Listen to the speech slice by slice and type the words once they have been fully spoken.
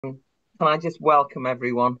Can I just welcome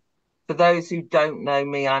everyone? For those who don't know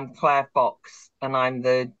me, I'm Claire Fox, and I'm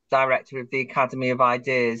the director of the Academy of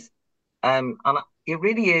Ideas. And it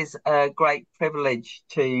really is a great privilege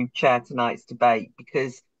to chair tonight's debate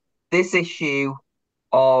because this issue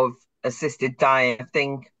of assisted dying, I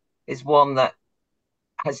think, is one that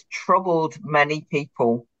has troubled many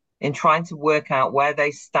people in trying to work out where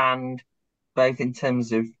they stand, both in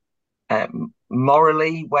terms of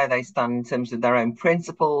morally, where they stand in terms of their own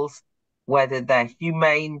principles, whether they're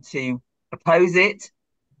humane to oppose it,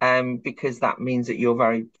 because that means that you're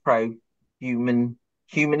very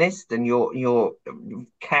humanist and you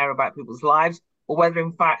care about people's lives, or whether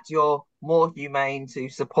in fact you're more humane to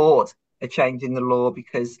support a change in the law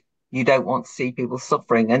because you don't want to see people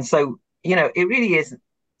suffering. And so, it really is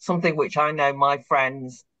something which I know my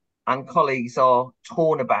friends and colleagues are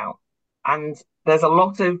torn about. And there's a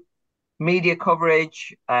lot of media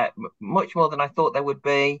coverage, much more than I thought there would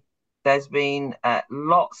be. There's been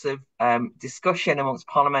lots of discussion amongst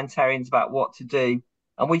parliamentarians about what to do.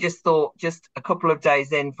 And we just thought, just a couple of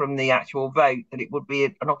days in from the actual vote, that it would be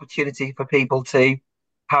an opportunity for people to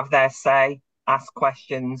have their say, ask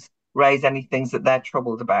questions, raise any things that they're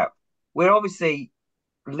troubled about. We're obviously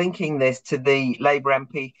linking this to the Labour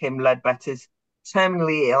MP Kim Leadbeater's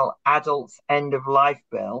terminally ill adults end of life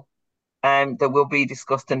bill, that will be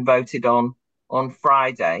discussed and voted on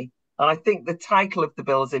Friday. And I think the title of the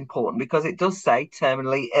bill is important because it does say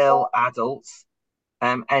terminally ill adults,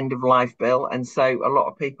 end of life bill. And so a lot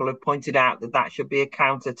of people have pointed out that that should be a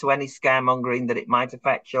counter to any scaremongering that it might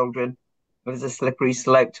affect children. There's a slippery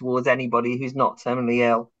slope towards anybody who's not terminally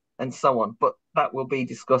ill and so on. But that will be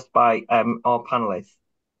discussed by our panelists.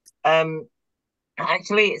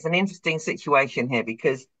 Actually, it's an interesting situation here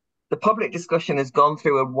because the public discussion has gone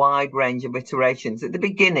through a wide range of iterations. At the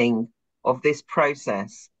beginning of this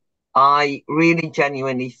process, I really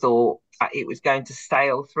genuinely thought that it was going to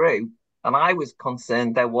sail through, and I was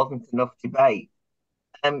concerned there wasn't enough debate.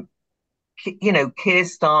 Keir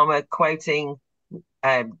Starmer quoting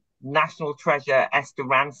National Treasure Esther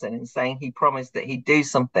Ranson and saying he promised that he'd do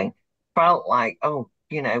something felt like,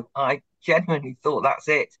 I genuinely thought that's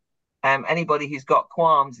it. Anybody who's got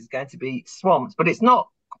qualms is going to be swamped, but it's not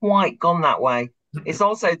quite gone that way. It's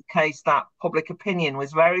also the case that public opinion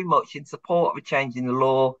was very much in support of a change in the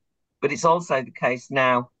law, but it's also the case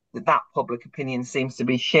now that that public opinion seems to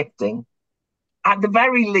be shifting. At the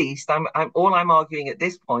very least, all I'm arguing at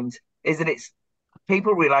this point is that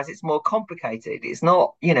people realize it's more complicated. It's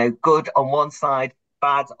not, good on one side,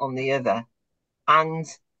 bad on the other. And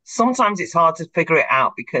sometimes it's hard to figure it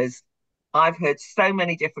out because I've heard so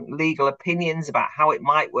many different legal opinions about how it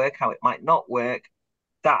might work, how it might not work,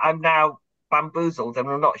 that I'm now bamboozled and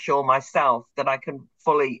I'm not sure myself that I can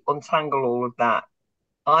fully untangle all of that.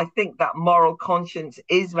 I think that moral conscience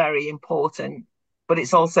is very important, but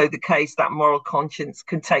it's also the case that moral conscience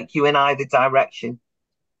can take you in either direction.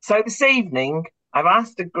 So this evening, I've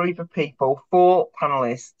asked a group of people, 4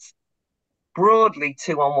 panelists, broadly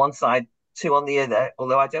 2 on one side, 2 on the other,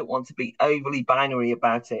 although I don't want to be overly binary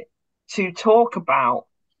about it, to talk about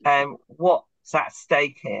what's at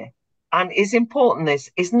stake here. And it's important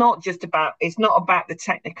it's not about the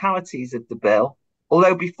technicalities of the bill.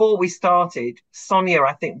 Although before we started, Sonia,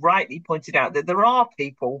 I think, rightly pointed out that there are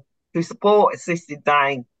people who support assisted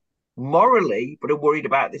dying morally, but are worried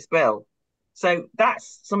about this bill. So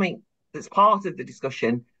that's something that's part of the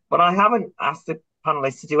discussion. But I haven't asked the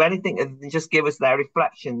panelists to do anything other than just give us their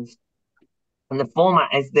reflections. And the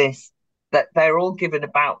format is this, that they're all given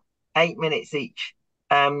about 8 minutes each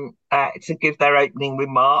to give their opening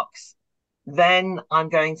remarks. Then I'm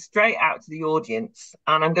going straight out to the audience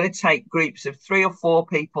and I'm going to take groups of 3 or 4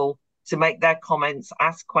 people to make their comments,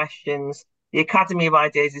 ask questions. The Academy of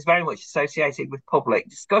Ideas is very much associated with public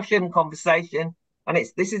discussion, conversation, and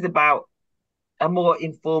this is about a more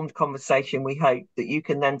informed conversation, we hope, that you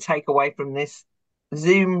can then take away from this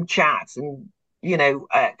Zoom chat and,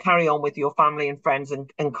 carry on with your family and friends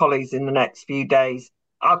and colleagues in the next few days.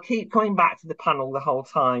 I'll keep coming back to the panel the whole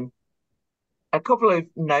time. A couple of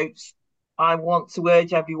notes. I want to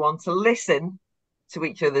urge everyone to listen to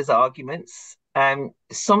each other's arguments.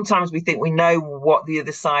 Sometimes we think we know what the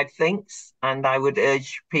other side thinks, and I would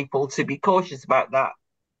urge people to be cautious about that.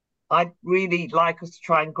 I'd really like us to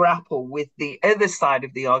try and grapple with the other side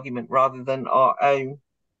of the argument rather than our own.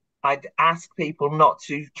 I'd ask people not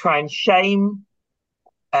to try and shame,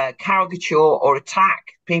 caricature or attack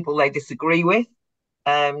people they disagree with.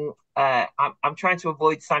 I'm trying to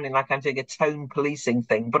avoid sounding like I'm doing a tone policing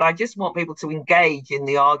thing, but I just want people to engage in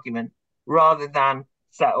the argument rather than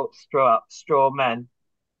set up straw men.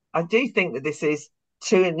 I do think that this is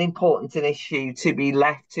too important an issue to be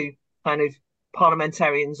left to kind of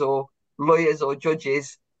parliamentarians or lawyers or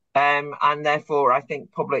judges. And therefore, I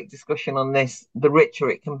think public discussion on this, the richer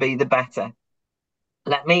it can be, the better.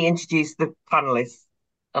 Let me introduce the panelists.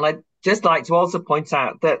 And I'd just like to also point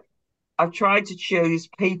out that I've tried to choose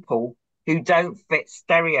people who don't fit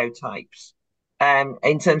stereotypes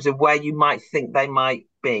in terms of where you might think they might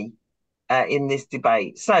be in this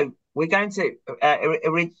debate. So we're going to,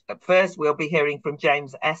 first we'll be hearing from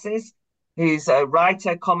James Esses, who's a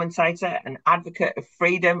writer, commentator, an advocate of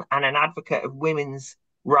freedom and an advocate of women's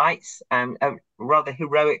rights, rather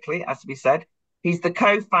heroically, as to be said. He's the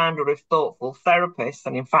co-founder of Thoughtful Therapists,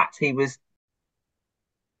 and in fact, he was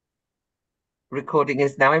recording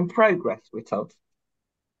is now in progress, we're told.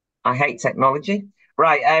 I hate technology.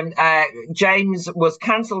 Right, James was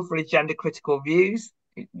cancelled for his gender critical views.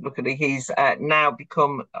 Look at it, he's now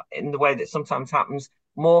become, in the way that sometimes happens,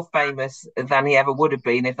 more famous than he ever would have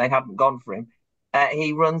been if they hadn't gone for him.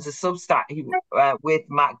 He runs a Substack with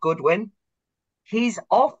Matt Goodwin. He's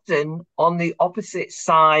often on the opposite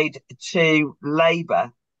side to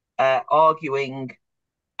Labour, arguing,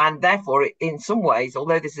 and therefore, in some ways,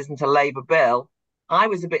 although this isn't a Labour bill, I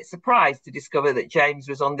was a bit surprised to discover that James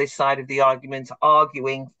was on this side of the argument,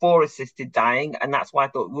 arguing for assisted dying, and that's why I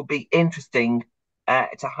thought it would be interesting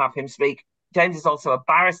to have him speak. James is also a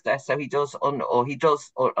barrister, so he does,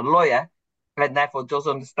 or a lawyer, and therefore does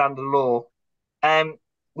understand the law.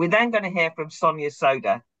 We're then going to hear from Sonia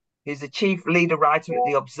Soda, who's the chief leader writer at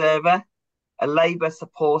The Observer, a Labour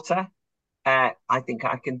supporter, I think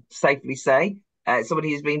I can safely say,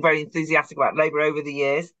 somebody who's been very enthusiastic about Labour over the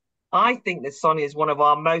years. I think that Sonia is one of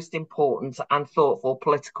our most important and thoughtful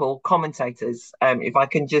political commentators. If I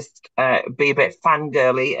can just be a bit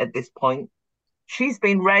fangirly at this point, she's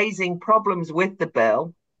been raising problems with the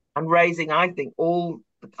bill and raising, I think, all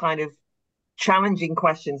the kind of challenging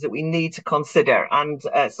questions that we need to consider. And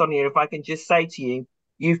Sonia, if I can just say to you,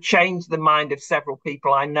 you've changed the mind of several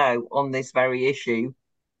people I know on this very issue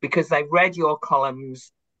because they've read your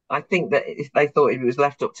columns. I think that if they thought it was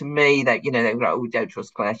left up to me, that, you know, they were like, oh, we don't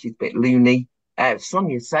trust Claire, she's a bit loony.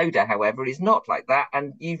 Sonia Soda, however, is not like that.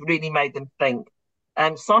 And you've really made them think.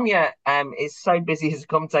 Sonia is so busy as a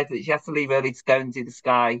commentator that she has to leave early to go and do the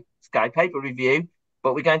Sky paper review.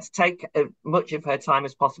 But we're going to take as much of her time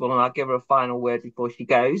as possible, and I'll give her a final word before she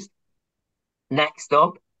goes. Next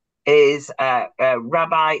up is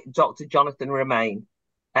Rabbi Dr. Jonathan Romain.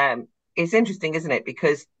 It's interesting, isn't it?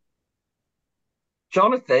 Because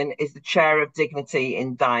Jonathan is the chair of Dignity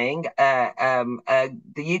in Dying,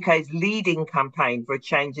 the UK's leading campaign for a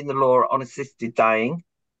change in the law on assisted dying.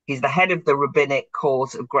 He's the head of the Rabbinic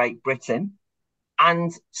Court of Great Britain.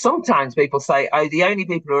 And sometimes people say, oh, the only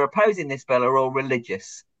people who are opposing this bill are all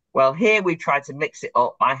religious. Well, here we've tried to mix it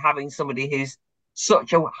up by having somebody who's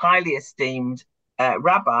such a highly esteemed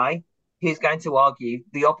rabbi who's going to argue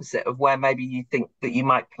the opposite of where maybe you think that you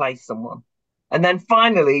might place someone. And then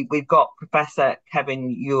finally, we've got Professor Kevin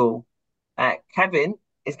Ewell. Kevin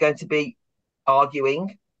is going to be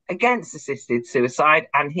arguing against assisted suicide,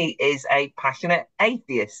 and he is a passionate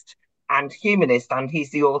atheist and humanist, and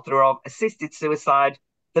he's the author of Assisted Suicide,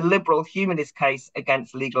 the Liberal Humanist Case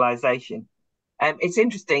Against Legalization. It's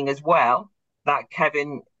interesting as well that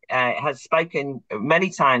Kevin has spoken many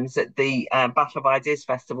times at the Battle of Ideas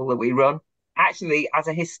Festival that we run, actually as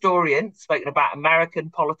a historian, spoken about American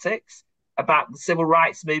politics, about the civil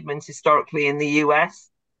rights movement historically in the US,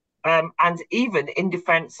 and even in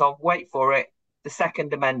defense of, wait for it, the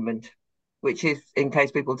Second Amendment, which is, in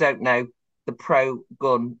case people don't know, the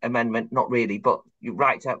pro-gun amendment. Not really, but you're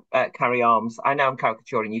right to carry arms. I know I'm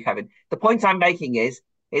caricaturing you, Kevin. The point I'm making is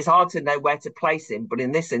it's hard to know where to place him, but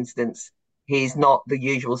in this instance, he's not the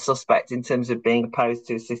usual suspect in terms of being opposed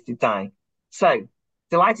to assisted dying. So,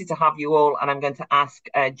 delighted to have you all, and I'm going to ask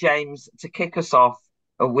James to kick us off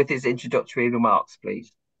with his introductory remarks,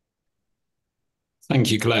 please.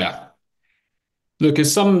 Thank you, Claire. Look,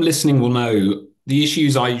 as some listening will know, the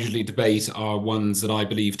issues I usually debate are ones that I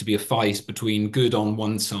believe to be a fight between good on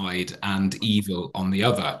one side and evil on the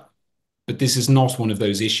other. But this is not one of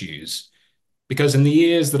those issues, because in the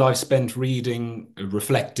years that I've spent reading,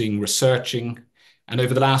 reflecting, researching, and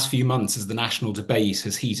over the last few months as the national debate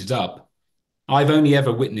has heated up, I've only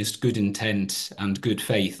ever witnessed good intent and good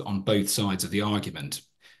faith on both sides of the argument.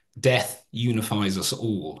 Death unifies us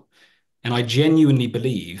all. And I genuinely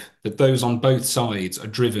believe that those on both sides are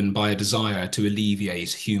driven by a desire to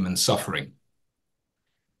alleviate human suffering.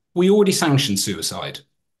 We already sanctioned suicide.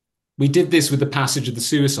 We did this with the passage of the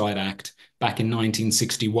Suicide Act back in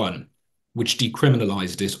 1961, which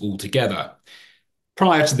decriminalised it altogether.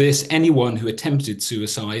 Prior to this, anyone who attempted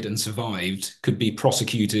suicide and survived could be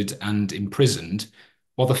prosecuted and imprisoned,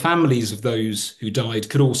 while the families of those who died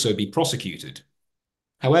could also be prosecuted.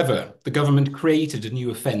 However, the government created a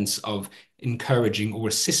new offence of encouraging or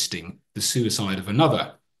assisting the suicide of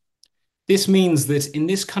another. This means that in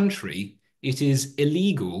this country, it is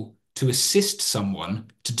illegal to assist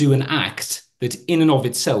someone to do an act that in and of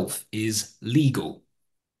itself is legal.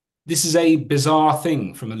 This is a bizarre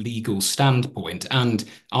thing from a legal standpoint, and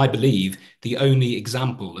I believe the only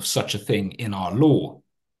example of such a thing in our law.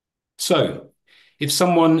 So, if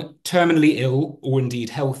someone terminally ill or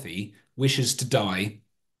indeed healthy wishes to die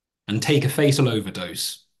and take a fatal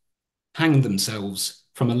overdose, hang themselves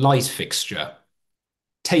from a light fixture,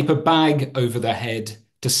 tape a bag over their head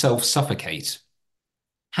to self-suffocate,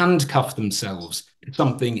 handcuff themselves to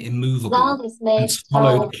something immovable Sound is and made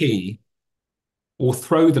swallow the tone. key, or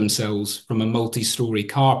throw themselves from a multi-story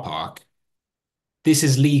car park, this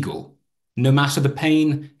is legal, no matter the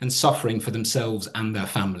pain and suffering for themselves and their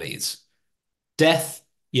families. Death,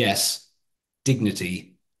 yes.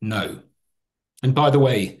 Dignity, no. And by the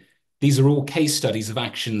way, these are all case studies of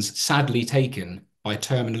actions sadly taken by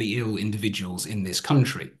terminally ill individuals in this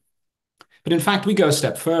country. But in fact, we go a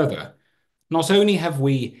step further. Not only have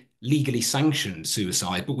we legally sanctioned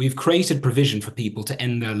suicide, but we've created provision for people to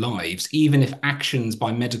end their lives, even if actions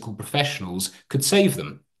by medical professionals could save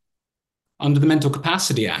them. Under the Mental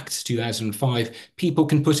Capacity Act 2005, people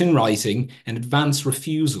can put in writing an advance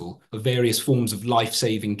refusal of various forms of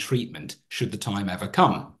life-saving treatment should the time ever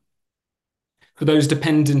come. For those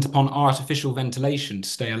dependent upon artificial ventilation to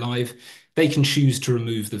stay alive, they can choose to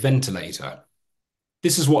remove the ventilator.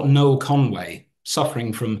 This is what Noel Conway,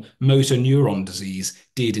 suffering from motor neuron disease,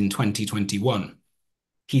 did in 2021.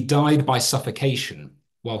 He died by suffocation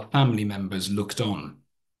while family members looked on.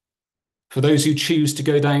 For those who choose to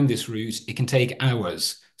go down this route, it can take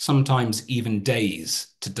hours, sometimes even days,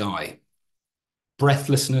 to die.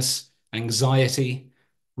 Breathlessness, anxiety,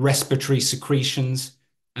 respiratory secretions,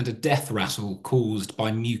 and a death rattle caused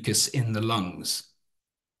by mucus in the lungs.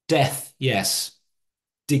 Death, yes.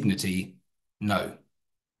 Dignity, no.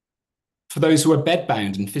 For those who are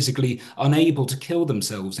bedbound and physically unable to kill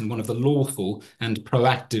themselves in one of the lawful and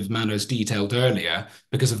proactive manners detailed earlier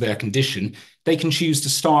because of their condition, they can choose to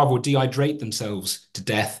starve or dehydrate themselves to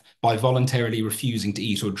death by voluntarily refusing to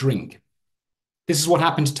eat or drink. This is what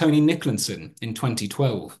happened to Tony Nicholson in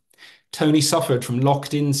 2012. Tony suffered from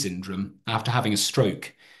locked-in syndrome after having a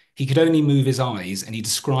stroke. He could only move his eyes, and he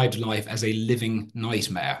described life as a living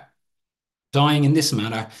nightmare. Dying in this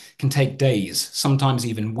manner can take days, sometimes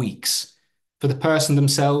even weeks. For the person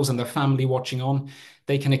themselves and their family watching on,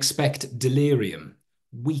 they can expect delirium,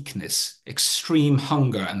 weakness, extreme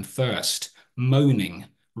hunger and thirst, moaning,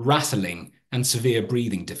 rattling, and severe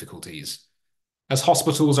breathing difficulties. As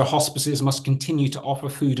hospitals or hospices must continue to offer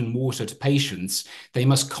food and water to patients, they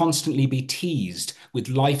must constantly be teased with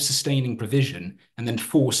life-sustaining provision and then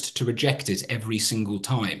forced to reject it every single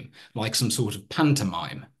time, like some sort of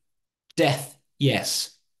pantomime. Death,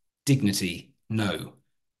 yes. Dignity, no.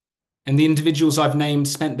 And the individuals I've named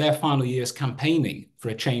spent their final years campaigning for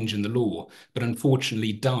a change in the law, but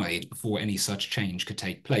unfortunately died before any such change could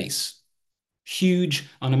take place. Huge,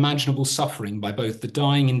 unimaginable suffering by both the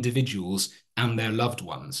dying individuals and their loved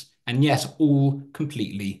ones, and yet all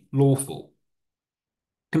completely lawful.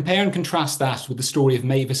 Compare and contrast that with the story of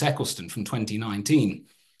Mavis Eccleston from 2019.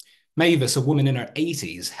 Mavis, a woman in her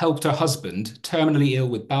 80s, helped her husband, terminally ill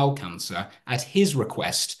with bowel cancer, at his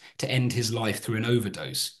request to end his life through an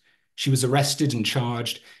overdose. She was arrested and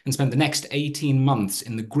charged and spent the next 18 months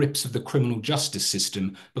in the grips of the criminal justice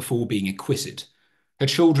system before being acquitted. Her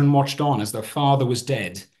children watched on as their father was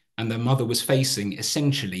dead and their mother was facing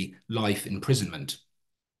essentially life imprisonment.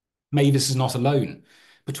 Mavis is not alone.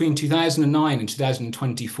 Between 2009 and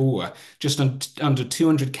 2024, just under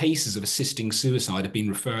 200 cases of assisting suicide have been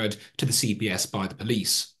referred to the CPS by the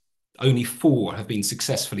police. Only 4 have been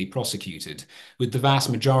successfully prosecuted, with the vast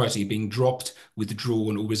majority being dropped,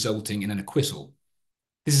 withdrawn, or resulting in an acquittal.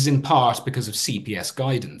 This is in part because of CPS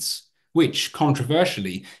guidance, which,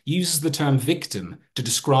 controversially, uses the term victim to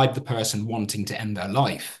describe the person wanting to end their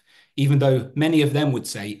life, even though many of them would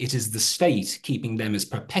say it is the state keeping them as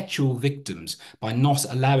perpetual victims by not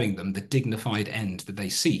allowing them the dignified end that they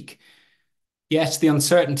seek. Yet the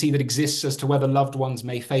uncertainty that exists as to whether loved ones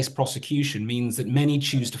may face prosecution means that many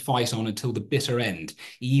choose to fight on until the bitter end,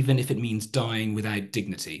 even if it means dying without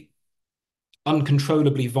dignity.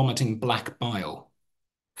 Uncontrollably vomiting black bile,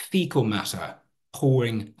 fecal matter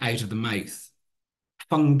pouring out of the mouth,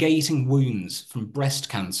 fungating wounds from breast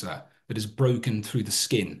cancer that has broken through the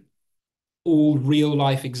skin. All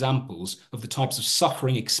real-life examples of the types of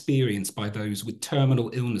suffering experienced by those with terminal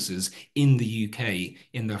illnesses in the UK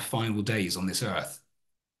in their final days on this earth.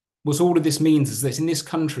 What all of this means is that in this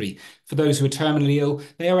country, for those who are terminally ill,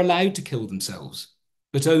 they are allowed to kill themselves,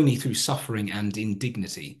 but only through suffering and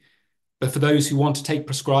indignity. But for those who want to take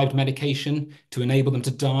prescribed medication to enable them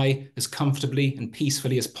to die as comfortably and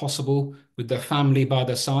peacefully as possible with their family by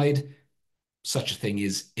their side, such a thing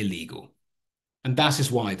is illegal. And that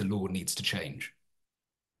is why the law needs to change.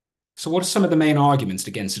 So what are some of the main arguments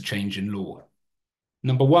against a change in law?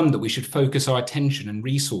 Number one, that we should focus our attention and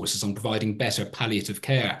resources on providing better palliative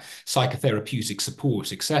care, psychotherapeutic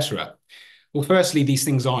support, etc. Well, firstly, these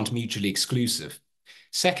things aren't mutually exclusive.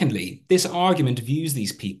 Secondly, this argument views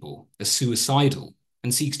these people as suicidal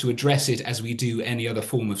and seeks to address it as we do any other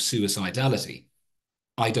form of suicidality.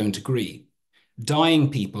 I don't agree. Dying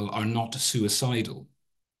people are not suicidal.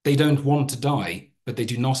 They don't want to die, but they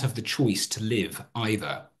do not have the choice to live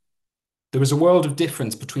either. There is a world of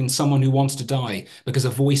difference between someone who wants to die because a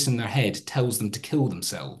voice in their head tells them to kill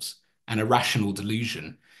themselves, an irrational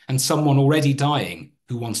delusion, and someone already dying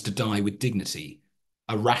who wants to die with dignity,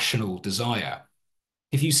 a rational desire.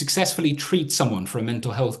 If you successfully treat someone for a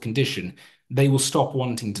mental health condition, they will stop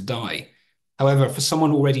wanting to die. However, for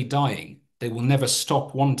someone already dying, they will never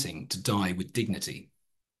stop wanting to die with dignity.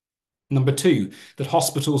 Number two, that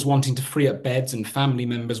hospitals wanting to free up beds and family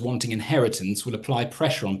members wanting inheritance will apply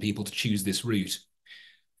pressure on people to choose this route.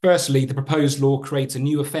 Firstly, the proposed law creates a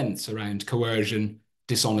new offence around coercion,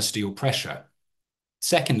 dishonesty, or pressure.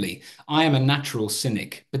 Secondly, I am a natural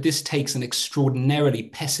cynic, but this takes an extraordinarily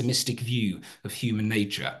pessimistic view of human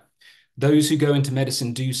nature. Those who go into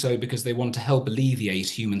medicine do so because they want to help alleviate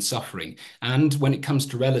human suffering. And when it comes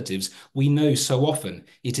to relatives, we know so often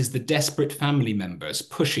it is the desperate family members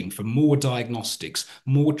pushing for more diagnostics,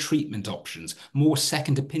 more treatment options, more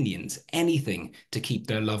second opinions, anything to keep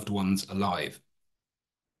their loved ones alive.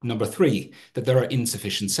 Number three, that there are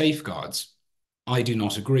insufficient safeguards. I do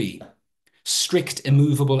not agree. Strict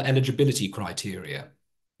immovable eligibility criteria.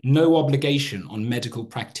 No obligation on medical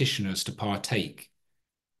practitioners to partake.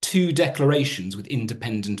 2 declarations with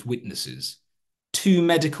independent witnesses, 2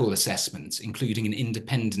 medical assessments, including an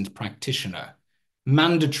independent practitioner,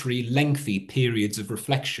 mandatory lengthy periods of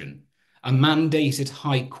reflection, a mandated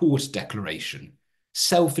High Court declaration,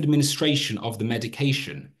 self-administration of the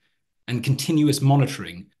medication, and continuous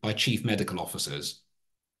monitoring by chief medical officers.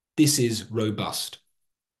 This is robust.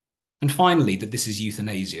 And finally, that this is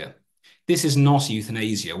euthanasia. This is not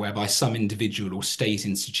euthanasia, whereby some individual or state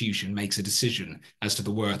institution makes a decision as to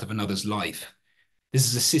the worth of another's life. This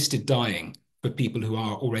is assisted dying for people who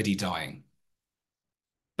are already dying.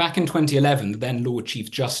 Back in 2011, the then Lord Chief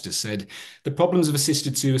Justice said, the problems of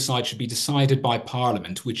assisted suicide should be decided by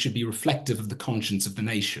Parliament, which should be reflective of the conscience of the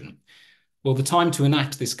nation. Well, the time to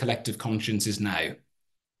enact this collective conscience is now.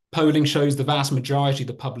 Polling shows the vast majority of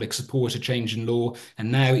the public support a change in law,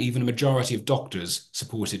 and now even a majority of doctors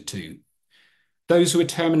support it too. Those who are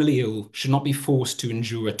terminally ill should not be forced to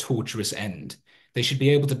endure a torturous end. They should be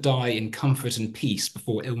able to die in comfort and peace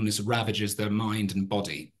before illness ravages their mind and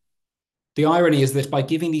body. The irony is that by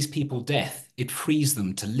giving these people death, it frees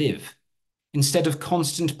them to live. Instead of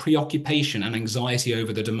constant preoccupation and anxiety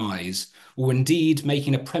over their demise, or indeed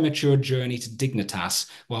making a premature journey to dignitas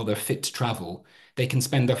while they're fit to travel, they can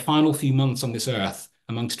spend their final few months on this earth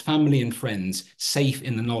amongst family and friends, safe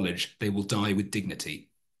in the knowledge they will die with dignity.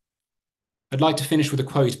 I'd like to finish with a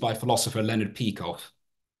quote by philosopher Leonard Peikoff.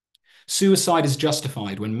 Suicide is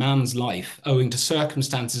justified when man's life, owing to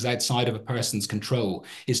circumstances outside of a person's control,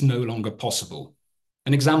 is no longer possible.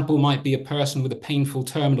 An example might be a person with a painful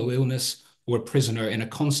terminal illness or a prisoner in a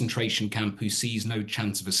concentration camp who sees no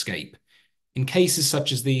chance of escape. In cases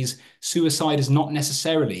such as these, suicide is not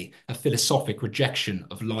necessarily a philosophic rejection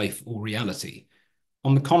of life or reality.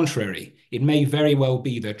 On the contrary, it may very well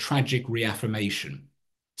be their tragic reaffirmation.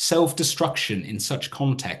 Self-destruction in such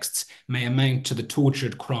contexts may amount to the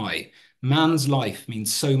tortured cry, man's life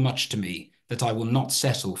means so much to me that I will not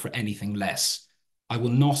settle for anything less. I will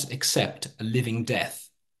not accept a living death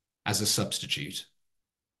as a substitute.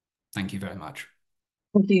 Thank you very much.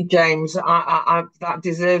 Thank you, James. That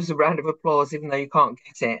deserves a round of applause, even though you can't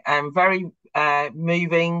get it. Very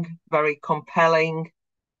moving, very compelling,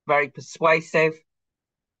 very persuasive,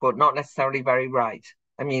 but not necessarily very right.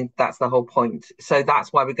 I mean, that's the whole point. So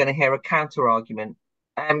that's why we're going to hear a counter argument.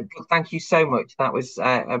 Thank you so much. That was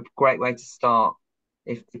a great way to start,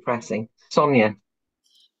 if depressing. Sonia.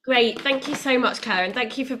 Great, thank you so much, Claire, and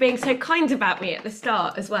thank you for being so kind about me at the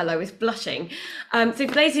start as well. I was blushing. So for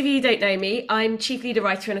those of you who don't know me, I'm chief leader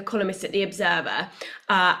writer and a columnist at The Observer,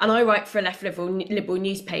 and I write for a left liberal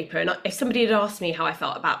newspaper. And if somebody had asked me how I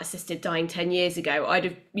felt about assisted dying 10 years ago, I'd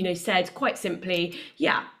have said quite simply,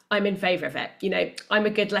 yeah, I'm in favour of it. You know, I'm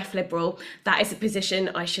a good left liberal. That is a position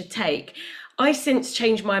I should take. I've since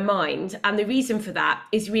changed my mind, and the reason for that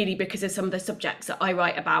is really because of some of the subjects that I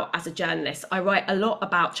write about as a journalist. I write a lot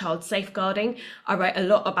about child safeguarding, I write a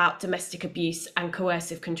lot about domestic abuse and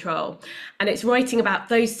coercive control, and it's writing about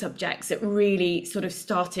those subjects that really sort of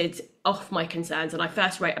started off my concerns. And I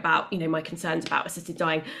first wrote about, you know, my concerns about assisted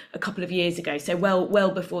dying a couple of years ago, so well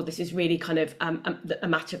before this is really kind of a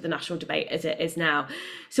matter of the national debate as it is now.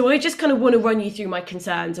 So I just kind of want to run you through my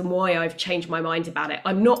concerns and why I've changed my mind about it.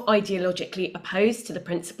 I'm not ideologically opposed to the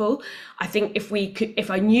principle. I think if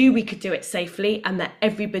I knew we could do it safely and that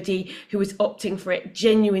everybody who was opting for it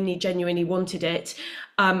genuinely wanted it,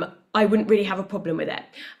 I wouldn't really have a problem with it.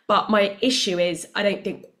 But my issue is I don't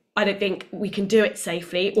think we can do it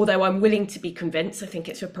safely, although I'm willing to be convinced. I think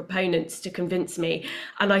it's for proponents to convince me.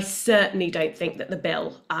 And I certainly don't think that the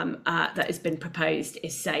bill that has been proposed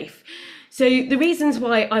is safe. So the reasons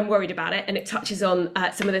why I'm worried about it, and it touches on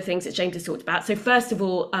some of the things that James has talked about. So first of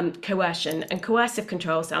all, coercion, and coercive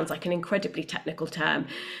control sounds like an incredibly technical term.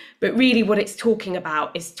 But really what it's talking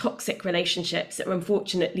about is toxic relationships that are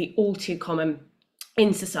unfortunately all too common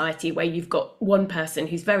in society, where you've got one person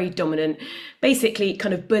who's very dominant, basically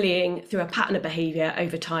kind of bullying through a pattern of behaviour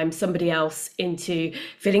over time somebody else into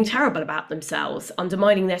feeling terrible about themselves,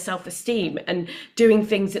 undermining their self-esteem and doing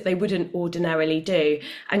things that they wouldn't ordinarily do.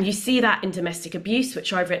 And you see that in domestic abuse,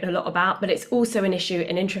 which I've written a lot about, but it's also an issue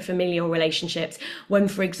in intrafamilial relationships when,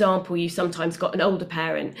 for example, you sometimes got an older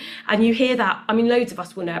parent. And you hear that, I mean, loads of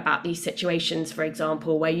us will know about these situations, for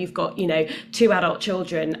example, where you've got, you know, two adult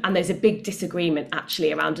children and there's a big disagreement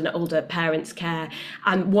actually around an older parent's care,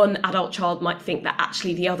 and one adult child might think that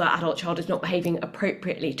actually the other adult child is not behaving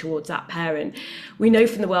appropriately towards that parent. We know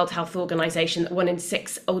from the World Health Organization that 1 in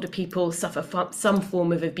 6 older people suffer from some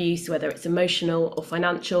form of abuse, whether it's emotional or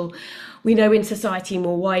financial. We know in society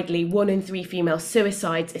more widely, 1 in 3 female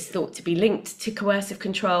suicides is thought to be linked to coercive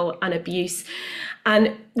control and abuse.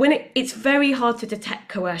 And when it's very hard to detect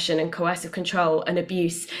coercion and coercive control and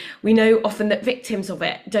abuse, we know often that victims of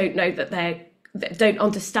it don't know that don't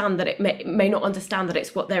understand that it may not understand that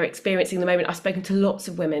it's what they're experiencing at the moment. I've spoken to lots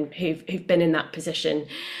of women who've been in that position.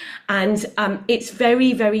 And it's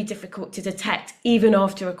very, very difficult to detect even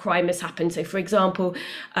after a crime has happened. So, for example,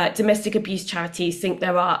 domestic abuse charities think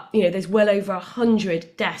there's well over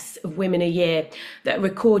 100 deaths of women a year that are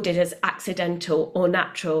recorded as accidental or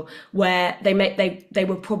natural, where they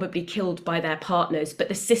were probably killed by their partners. But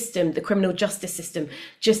the system, the criminal justice system,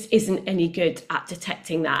 just isn't any good at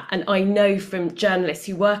detecting that. And I know from journalists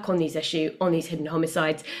who work on these issues, on these hidden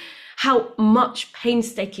homicides, how much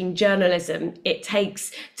painstaking journalism it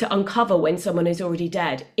takes to uncover when someone is already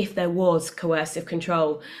dead, if there was coercive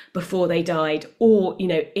control before they died, or, you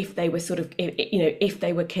know, if they were if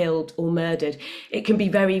they were killed or murdered. It can be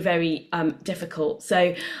very, very difficult.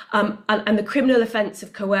 So, and the criminal offence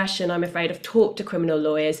of coercion, I'm afraid, I've talked to criminal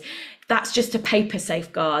lawyers, that's just a paper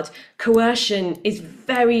safeguard. Coercion is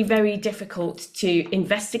very, very difficult to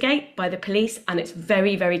investigate by the police, and it's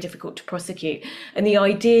very, very difficult to prosecute. And the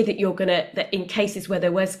idea that that in cases where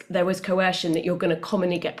there was coercion, that you're going to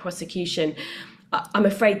commonly get prosecution, I'm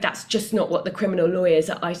afraid that's just not what the criminal lawyers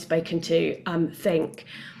that I've spoken to think.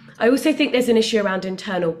 I also think there's an issue around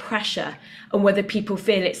internal pressure and whether people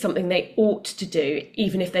feel it's something they ought to do,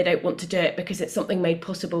 even if they don't want to do it, because it's something made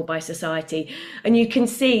possible by society. And you can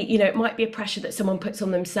see, you know, it might be a pressure that someone puts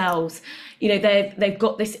on themselves. You know, they've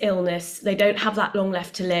got this illness, they don't have that long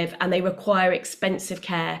left to live, and they require expensive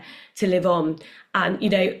care to live on. And, you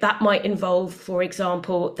know, that might involve, for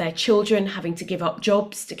example, their children having to give up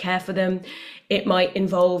jobs to care for them. It might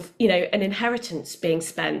involve, you know, an inheritance being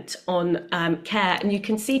spent on care. And you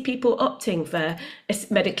can see people opting for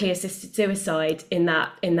medically assisted suicide in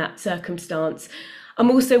that circumstance. I'm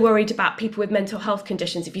also worried about people with mental health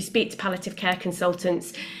conditions. If you speak to palliative care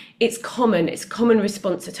consultants, it's common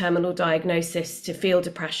response to terminal diagnosis to feel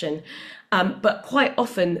depression. But quite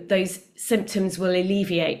often those symptoms will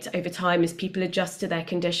alleviate over time as people adjust to their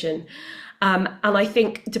condition. And I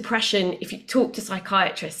think depression, if you talk to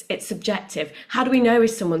psychiatrists, it's subjective. How do we know if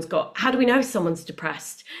someone's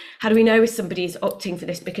depressed? How do we know if somebody is opting for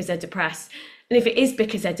this because they're depressed? And if it is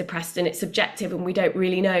because they're depressed and it's subjective and we don't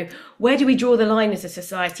really know, where do we draw the line as a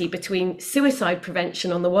society between suicide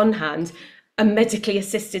prevention on the one hand and medically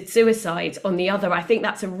assisted suicide on the other? I think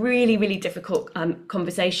that's a really, really difficult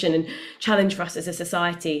conversation and challenge for us as a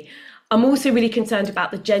society. I'm also really concerned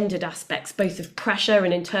about the gendered aspects, both of pressure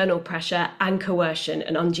and internal pressure, and coercion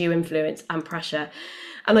and undue influence and pressure.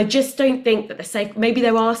 And I just don't think that maybe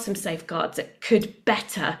there are some safeguards that could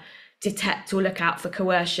better detect or look out for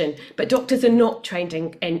coercion, but doctors are not trained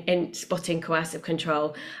in spotting coercive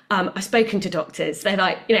control. I've spoken to doctors, they're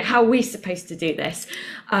like, how are we supposed to do this?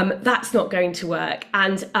 That's not going to work.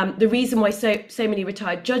 And the reason why so many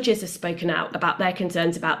retired judges have spoken out about their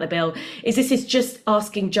concerns about the bill is this is just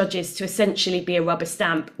asking judges to essentially be a rubber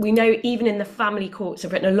stamp. We know even in the family courts,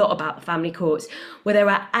 I've written a lot about the family courts, where there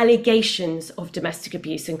are allegations of domestic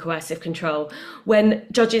abuse and coercive control, when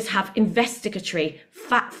judges have investigatory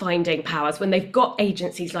fact-finding powers, when they've got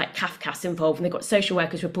agencies like CAFCAS involved and they've got social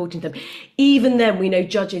workers reporting to them, even then we know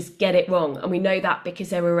judges get it wrong. And we know that because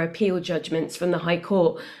there are appeal judgments from the High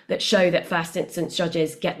Court that show that first instance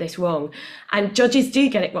judges get this wrong. And judges do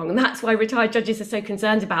get it wrong. And that's why retired judges are so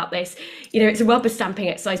concerned about this. It's a rubber stamping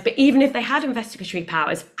exercise. But even if they had investigatory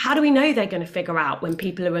powers, how do we know they're going to figure out when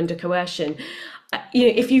people are under coercion?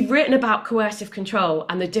 If you've written about coercive control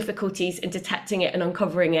and the difficulties in detecting it and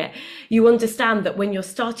uncovering it, you understand that when you're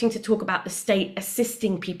starting to talk about the state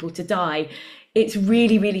assisting people to die, it's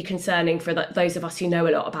really, really concerning for those of us who know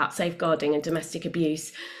a lot about safeguarding and domestic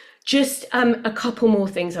abuse. Just a couple more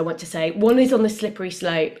things I want to say. One is on the slippery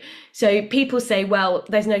slope. So people say, well,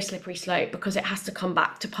 there's no slippery slope because it has to come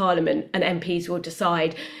back to Parliament and MPs will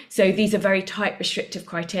decide. So these are very tight, restrictive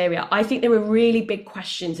criteria. I think there are really big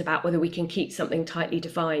questions about whether we can keep something tightly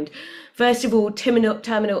defined. First of all,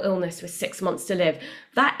 terminal illness with 6 months to live.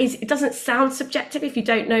 It doesn't sound subjective if you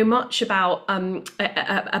don't know much about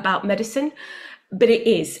medicine. But it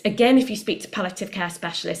is. Again, if you speak to palliative care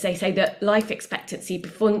specialists, they say that life expectancy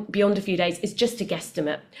beyond a few days is just a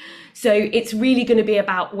guesstimate. So it's really going to be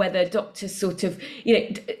about whether doctors sort of,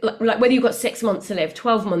 like whether you've got 6 months to live,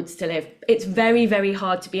 12 months to live. It's very, very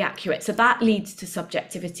hard to be accurate. So that leads to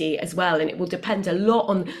subjectivity as well. And it will depend a lot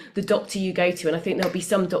on the doctor you go to. And I think there'll be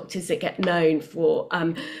some doctors that get known for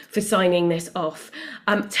signing this off.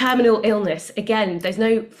 Terminal illness, again, there's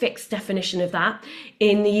no fixed definition of that.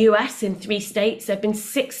 In the US, in 3 states, there have been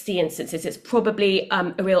 60 instances. It's probably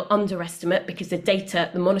a real underestimate because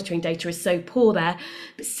the monitoring data is so poor there,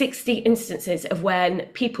 but 60 instances of when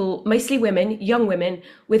people, mostly women, young women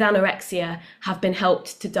with anorexia, have been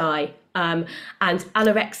helped to die. And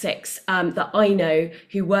anorexics that I know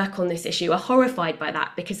who work on this issue are horrified by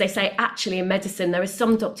that because they say actually in medicine there are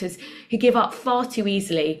some doctors who give up far too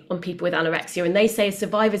easily on people with anorexia, and they say as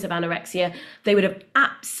survivors of anorexia they would have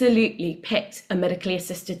absolutely picked a medically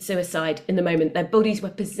assisted suicide in the moment their bodies were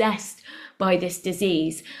possessed by this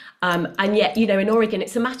disease. And yet, in Oregon,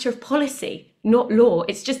 it's a matter of policy, not law.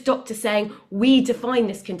 It's just doctors saying, we define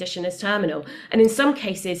this condition as terminal. And in some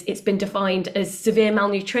cases, it's been defined as severe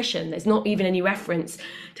malnutrition. There's not even any reference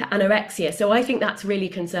to anorexia. So I think that's really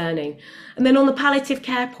concerning. And then on the palliative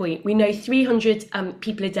care point, we know 300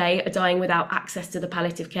 people a day are dying without access to the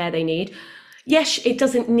palliative care they need. Yes, it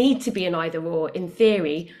doesn't need to be an either or in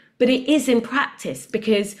theory, but it is in practice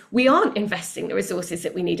because we aren't investing the resources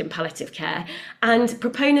that we need in palliative care. And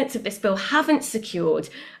proponents of this bill haven't secured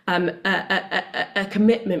a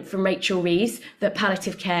commitment from Rachel Reeves that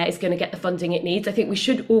palliative care is going to get the funding it needs. I think we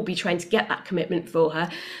should all be trying to get that commitment for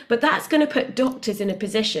her. But that's going to put doctors in a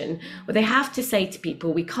position where they have to say to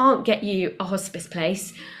people, we can't get you a hospice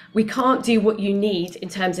place. We can't do what you need in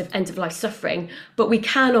terms of end-of-life suffering, but we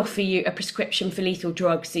can offer you a prescription for lethal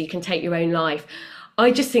drugs so you can take your own life. I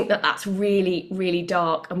just think that that's really, really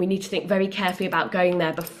dark, and we need to think very carefully about going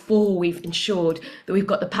there before we've ensured that we've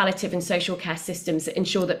got the palliative and social care systems that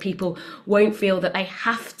ensure that people won't feel that they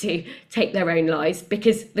have to take their own lives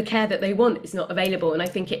because the care that they want is not available. And I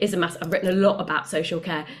think it is I've written a lot about social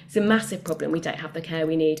care. It's a massive problem. We don't have the care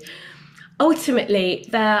we need. Ultimately,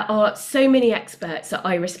 there are so many experts that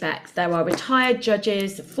I respect. There are retired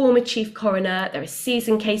judges, a former chief coroner, there are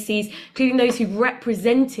seasoned KCs, including those who've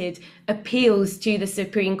represented appeals to the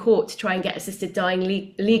Supreme Court to try and get assisted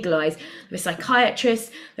dying legalised. There are psychiatrists,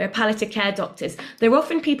 there are palliative care doctors. They're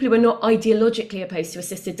often people who are not ideologically opposed to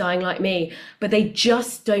assisted dying like me, but they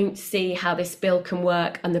just don't see how this bill can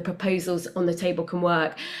work and the proposals on the table can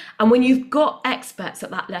work. And when you've got experts at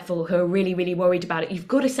that level who are really, really worried about it, you've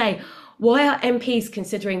got to say, why are MPs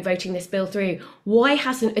considering voting this bill through? Why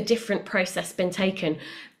hasn't a different process been taken?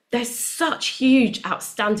 There's such huge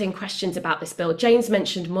outstanding questions about this bill. James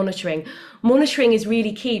mentioned monitoring. Monitoring is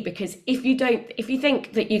really key because if you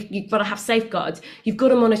think that you've got to have safeguards, you've got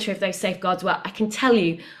to monitor if those safeguards work. I can tell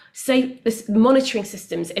you, the monitoring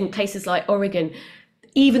systems in places like Oregon,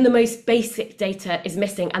 even the most basic data is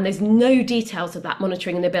missing, and there's no details of that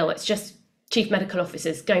monitoring in the bill. It's just chief medical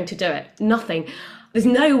officers going to do it, nothing. There's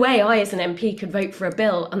no way I, as an MP, could vote for a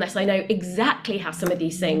bill unless I know exactly how some of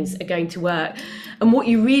these things are going to work. And what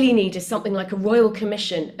you really need is something like a royal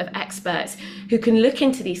commission of experts who can look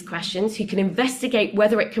into these questions, who can investigate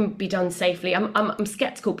whether it can be done safely. I'm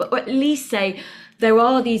sceptical, but at least say there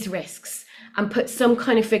are these risks and put some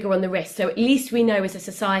kind of figure on the risk. So at least we know as a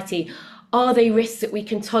society, are they risks that we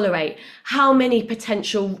can tolerate? How many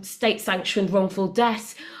potential state-sanctioned wrongful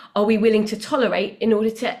deaths are we willing to tolerate in order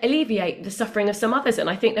to alleviate the suffering of some others? And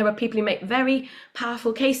I think there are people who make very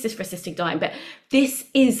powerful cases for assisted dying, but this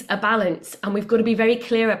is a balance, and we've got to be very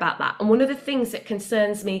clear about that. And one of the things that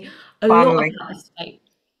concerns me a lot about this debate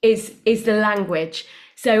is the language.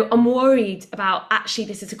 So I'm worried about, actually,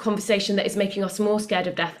 this is a conversation that is making us more scared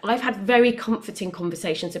of death. I've had very comforting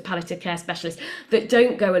conversations with palliative care specialists that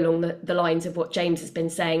don't go along the lines of what James has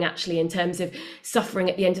been saying, actually, in terms of suffering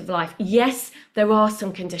at the end of life. Yes, there are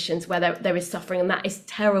some conditions where there is suffering, and that is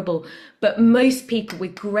terrible. But most people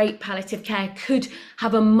with great palliative care could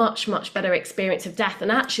have a much, much better experience of death.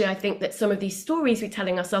 And actually, I think that some of these stories we're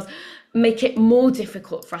telling ourselves make it more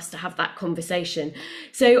difficult for us to have that conversation.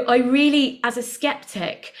 So I really, as a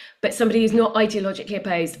skeptic, but somebody who's not ideologically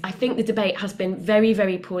opposed, I think the debate has been very,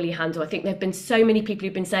 very poorly handled. I think there have been so many people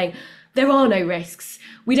who've been saying, there are no risks.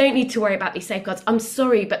 We don't need to worry about these safeguards. I'm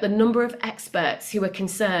sorry, but the number of experts who are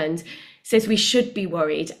concerned says we should be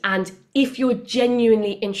worried. And if you're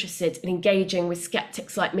genuinely interested in engaging with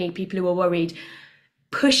skeptics like me, people who are worried,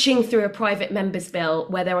 pushing through a private member's bill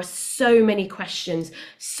where there are so many questions,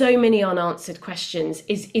 so many unanswered questions,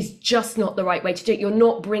 is just not the right way to do it. You're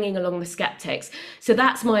not bringing along the skeptics. So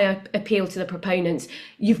that's my appeal to the proponents.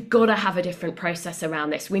 You've got to have a different process around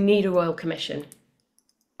this. We need a royal commission.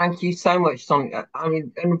 Thank you so much, Sonia. I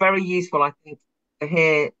mean, and very useful, I think, to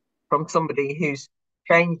hear from somebody who's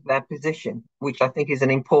changed their position, which I think is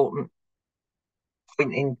an important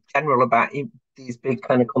point in general about these big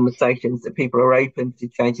kind of conversations, that people are open to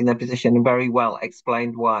changing their position, and very well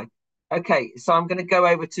explained why. Okay, so I'm going to go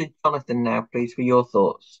over to Jonathan now, please, for your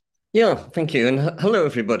thoughts. Yeah, thank you. And hello,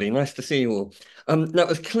 everybody. Nice to see you all. Now,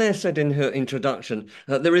 as Claire said in her introduction,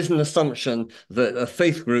 there is an assumption that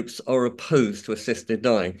faith groups are opposed to assisted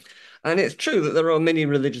dying. And it's true that there are many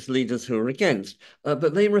religious leaders who are against,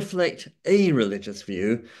 but they reflect a religious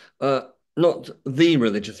view, not the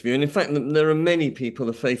religious view. And in fact, there are many people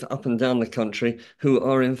of faith up and down the country who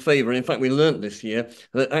are in favour. In fact, we learnt this year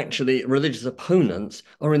that actually religious opponents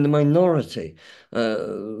are in the minority.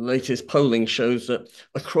 Latest polling shows that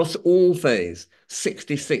across all faiths,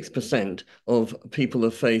 66% of people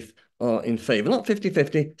of faith are in favour, not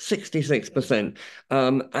 50-50, 66%,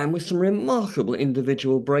 and with some remarkable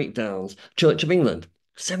individual breakdowns. Church of England,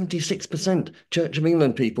 76% Church of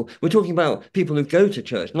England people. We're talking about people who go to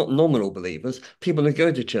church, not nominal believers, people who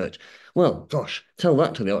go to church. Well, gosh, tell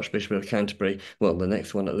that to the Archbishop of Canterbury, well, the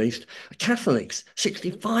next one at least. Catholics,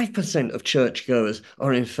 65% of churchgoers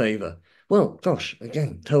are in favour. Well, gosh,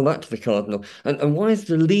 again, tell that to the Cardinal. And why is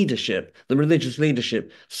the leadership, the religious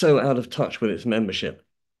leadership, so out of touch with its membership?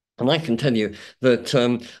 And I can tell you that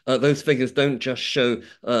those figures don't just show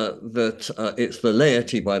that it's the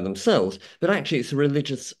laity by themselves, but actually it's the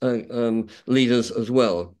religious leaders as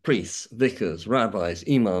well, priests, vicars, rabbis,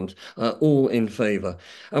 imams, all in favour.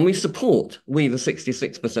 And we, the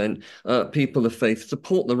 66% people of faith,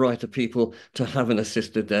 support the right of people to have an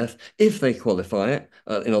assisted death if they qualify it,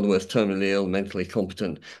 in other words, terminally ill, mentally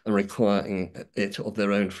competent, and requiring it of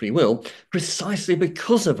their own free will, precisely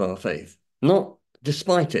because of our faith, not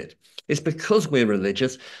despite it. It's because we're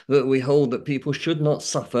religious that we hold that people should not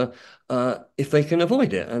suffer if they can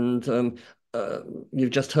avoid it. And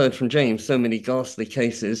you've just heard from James so many ghastly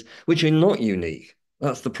cases which are not unique.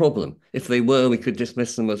 That's the problem. If they were, we could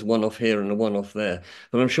dismiss them as one-off here and a one-off there.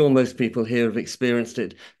 But I'm sure most people here have experienced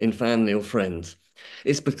it in family or friends.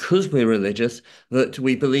 It's because we're religious that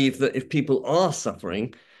we believe that if people are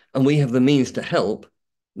suffering and we have the means to help,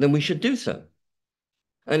 then we should do so.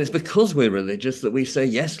 And it's because we're religious that we say,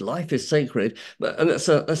 yes, life is sacred. And that's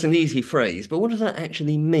an easy phrase. But what does that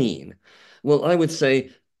actually mean? Well, I would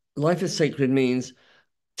say life is sacred means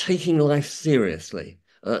taking life seriously,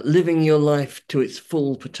 living your life to its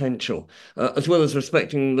full potential, as well as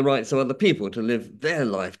respecting the rights of other people to live their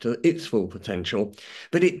life to its full potential.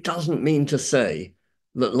 But it doesn't mean to say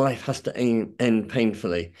that life has to end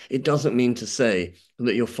painfully. It doesn't mean to say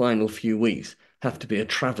that your final few weeks have to be a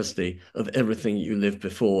travesty of everything you lived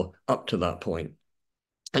before up to that point.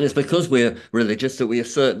 And it's because we're religious that we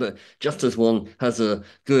assert that just as one has a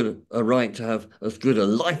right to have as good a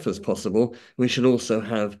life as possible, we should also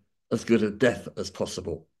have as good a death as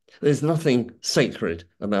possible. There's nothing sacred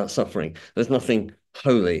about suffering. There's nothing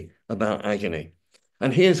holy about agony.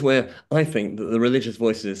 And here's where I think that the religious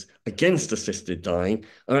voices against assisted dying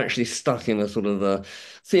are actually stuck in a sort of a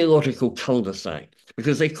theological cul-de-sac,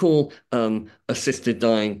 because they call assisted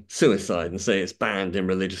dying suicide and say it's banned in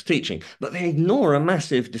religious teaching. But they ignore a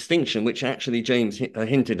massive distinction, which actually James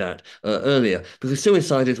hinted at earlier, because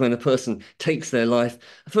suicide is when a person takes their life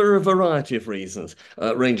for a variety of reasons,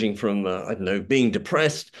 ranging from, I don't know, being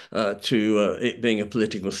depressed to it being a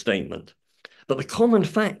political statement. But the common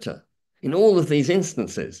factor in all of these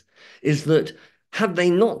instances is that had they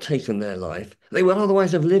not taken their life, they would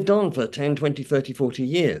otherwise have lived on for 10, 20, 30, 40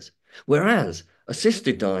 years. Whereas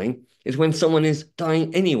assisted dying is when someone is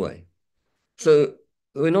dying anyway. So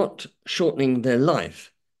we're not shortening their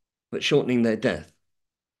life, but shortening their death.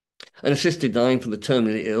 And assisted dying for the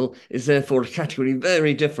terminally ill is therefore a category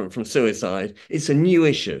very different from suicide. It's a new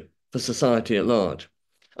issue for society at large.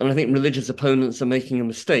 And I think religious opponents are making a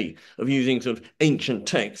mistake of using sort of ancient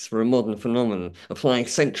texts for a modern phenomenon, applying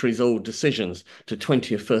centuries-old decisions to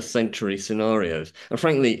 21st century scenarios. And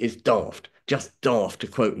frankly, it's daft, just daft to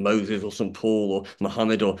quote Moses or St. Paul or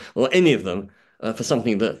Muhammad or any of them for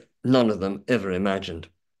something that none of them ever imagined.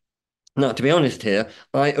 Now, to be honest here,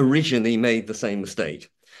 I originally made the same mistake.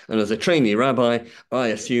 And as a trainee rabbi, I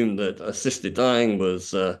assumed that assisted dying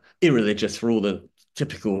was irreligious for all the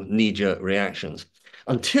typical knee-jerk reactions,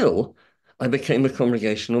 until I became a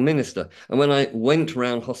congregational minister. And when I went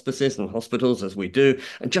around hospices and hospitals, as we do,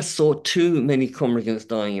 and just saw too many congregants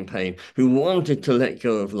dying in pain who wanted to let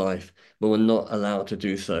go of life, but were not allowed to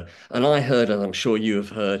do so. And I heard, and I'm sure you have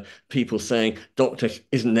heard, people saying, "Doctor,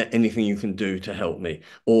 isn't there anything you can do to help me?"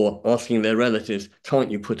 Or asking their relatives, "Can't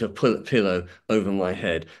you put a pillow over my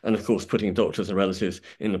head?" And of course, putting doctors and relatives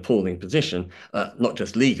in an appalling position, not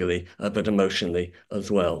just legally, but emotionally as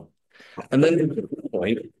well. And then the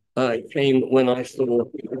point came when I saw,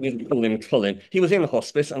 we call him Colin. He was in a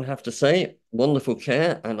hospice, and I have to say, wonderful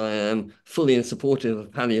care, and I am fully in support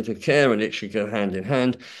of palliative care, and it should go hand in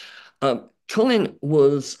hand. Colin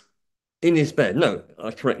was in his bed. No,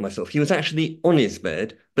 I correct myself. He was actually on his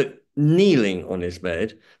bed, but kneeling on his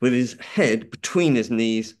bed with his head between his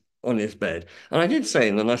knees on his bed. And I did say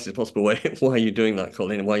in the nicest possible way, "Why are you doing that,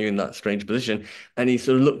 Colin? Why are you in that strange position?" And he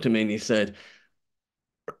sort of looked at me and he said,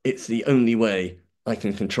 "It's the only way I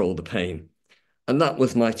can control the pain." And that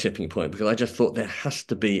was my tipping point, because I just thought there has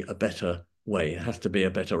to be a better way. It has to be a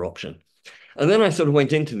better option. And then I sort of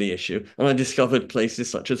went into the issue, and I discovered places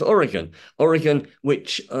such as Oregon. Oregon,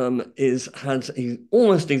 which has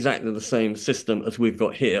almost exactly the same system as we've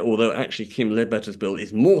got here, although actually Kim Leadbeater's bill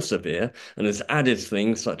is more severe and has added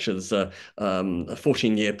things such as a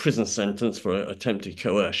 14-year prison sentence for attempted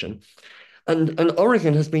coercion. And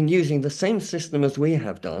Oregon has been using the same system as we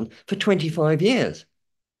have done for 25 years.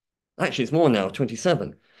 Actually, it's more now,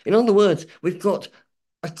 27. In other words, we've got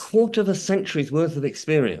a quarter of a century's worth of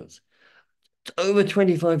experience, over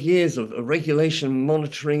 25 years of regulation,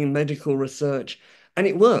 monitoring, medical research, and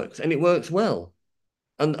it works well.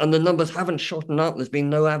 And the numbers haven't shot up. There's been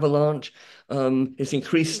no avalanche. It's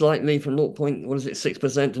increased slightly from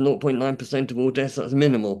 6% to 0.9% of all deaths. That's a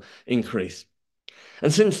minimal increase.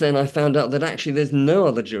 And since then, I found out that actually there's no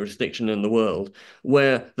other jurisdiction in the world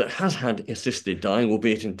that has had assisted dying,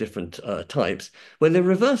 albeit in different types, where they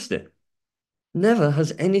reversed it. Never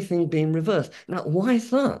has anything been reversed. Now, why is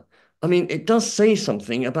that? I mean, it does say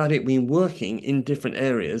something about it being working in different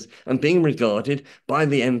areas and being regarded by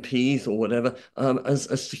the MPs or whatever as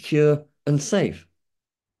secure and safe.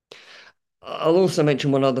 I'll also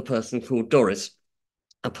mention one other person called Doris,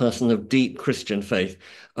 a person of deep Christian faith,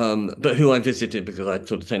 but who I visited because I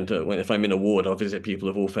sort of tend to, if I'm in a ward, I'll visit people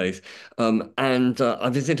of all faiths. And I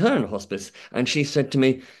visited her in a hospice, and she said to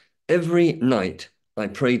me, "Every night I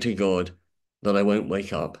pray to God that I won't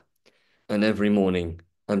wake up, and every morning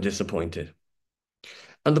I'm disappointed."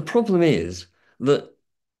 And the problem is that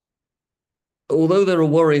although there are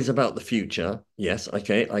worries about the future, yes,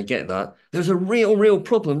 okay, I get that, there's a real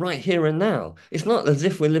problem right here and now. It's not as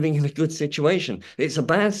if we're living in a good situation. It's a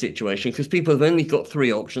bad situation because people have only got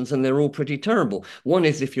three options and they're all pretty terrible. One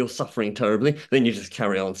is if you're suffering terribly, then you just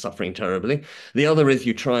carry on suffering terribly. The other is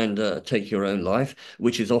you try and take your own life,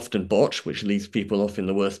 which is often botched, which leaves people off in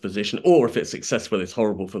the worst position. Or if it's successful, it's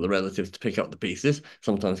horrible for the relatives to pick up the pieces,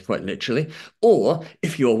 sometimes quite literally. Or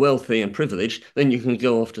if you're wealthy and privileged, then you can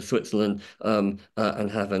go off to Switzerland and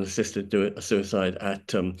have an assisted suicide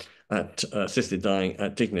at assisted dying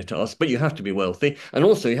at Dignitas, but you have to be wealthy, and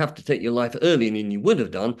also you have to take your life earlier than you would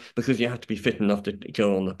have done because you have to be fit enough to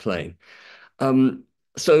go on the plane.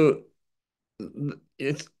 So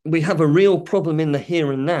we have a real problem in the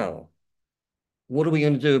here and now What are we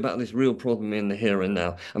going to do about this real problem in the here and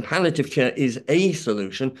now? And palliative care is a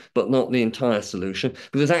solution, but not the entire solution,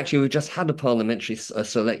 because actually we've just had a parliamentary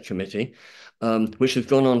select committee, which has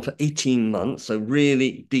gone on for 18 months. So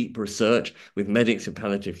really deep research with medics in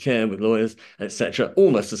palliative care, with lawyers, etc.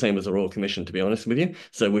 Almost the same as the Royal Commission, to be honest with you.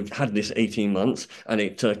 So we've had this 18 months, and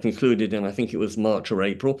it concluded in, I think it was March or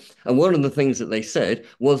April. And one of the things that they said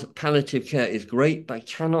was palliative care is great, but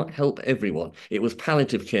cannot help everyone. It was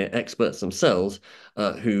palliative care experts themselves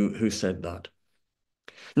who said that.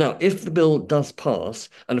 Now, if the bill does pass,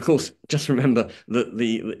 and of course, just remember that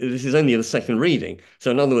this is only the second reading. So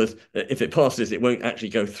in other words, if it passes, it won't actually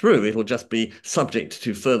go through. It'll just be subject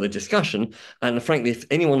to further discussion. And frankly, if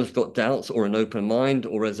anyone has got doubts or an open mind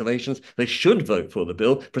or reservations, they should vote for the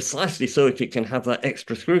bill precisely so it can have that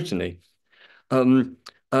extra scrutiny. And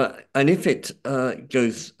if it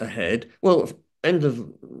goes ahead, well, end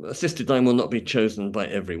of assisted dying will not be chosen by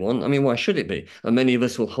everyone. I mean, why should it be? And many of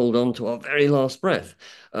us will hold on to our very last breath.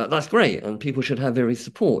 That's great, and people should have every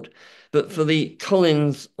support. But for the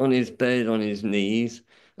Collins on his bed, on his knees,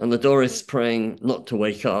 and the Doris praying not to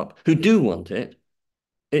wake up, who do want it,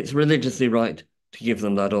 it's religiously right to give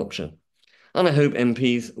them that option. And I hope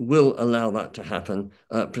MPs will allow that to happen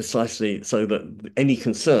precisely so that any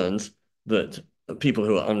concerns that people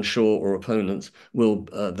who are unsure or opponents will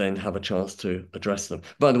then have a chance to address them.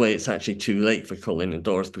 By the way, it's actually too late for Colin and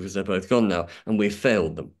Doris because they're both gone now, and we've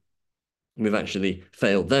failed them. We've actually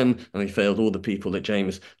failed them, and we failed all the people that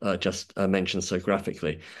James just mentioned so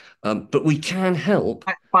graphically. But we can help.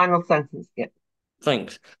 Final sentence, yeah.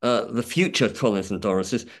 Thanks. The future Collins and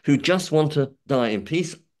Dorises who just want to die in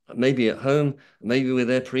peace, maybe at home, maybe with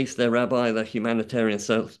their priest, their rabbi, their humanitarian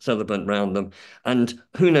celebrant around them. And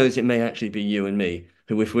who knows, it may actually be you and me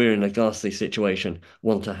who, if we're in a ghastly situation,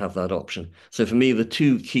 want to have that option. So for me, the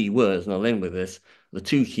two key words, and I'll end with this, the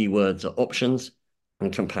two key words are options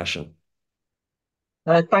and compassion.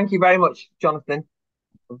 Thank you very much, Jonathan.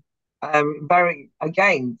 Very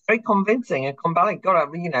convincing and compelling. God,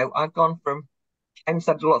 I've gone from James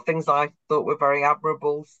said a lot of things I thought were very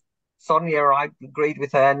admirable. Sonia, I agreed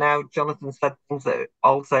with her. Now Jonathan said things that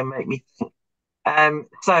also make me think.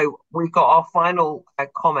 So we've got our final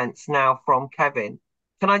comments now from Kevin.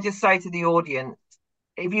 Can I just say to the audience,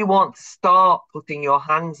 if you want to start putting your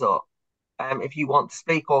hands up, if you want to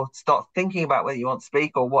speak or start thinking about whether you want to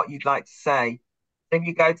speak or what you'd like to say, if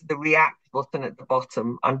you go to the react button at the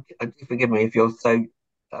bottom, and forgive me if you're so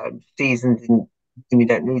seasoned and you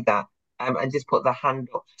don't need that, and just put the hand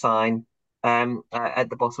up sign at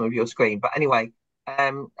the bottom of your screen. But anyway,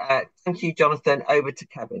 thank you, Jonathan. Over to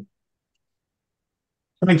Kevin.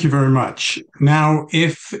 Thank you very much. Now,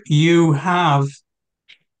 if you have,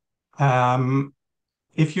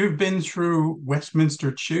 if you've been through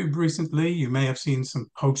Westminster Tube recently, you may have seen some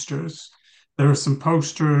posters. There are some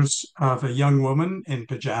posters of a young woman in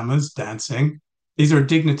pajamas dancing. These are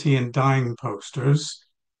dignity and dying posters.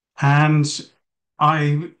 And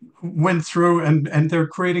I went through and they're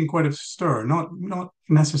creating quite a stir, not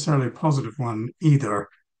necessarily a positive one either.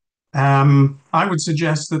 I would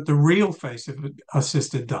suggest that the real face of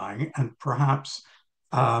assisted dying, and perhaps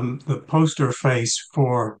the poster face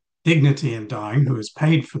for dignity in dying, who is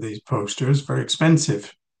paid for these posters, very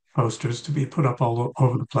expensive posters to be put up all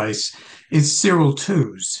over the place, is Cyril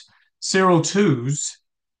Tooze. Cyril Tooze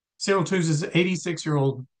is an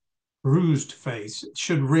 86-year-old bruised face,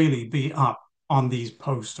 should really be up on these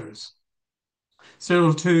posters.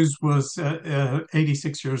 Cyril Tooze was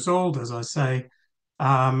 86 years old, as I say.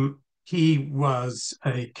 He was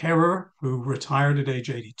a carer who retired at age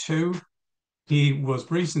 82. He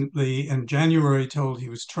was recently, in January, told he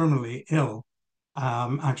was terminally ill.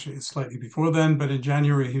 Actually, it's slightly before then, but in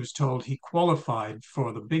January, he was told he qualified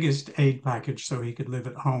for the biggest aid package so he could live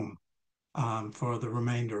at home for the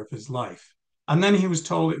remainder of his life. And then he was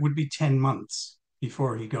told it would be 10 months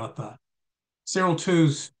before he got that. Cyril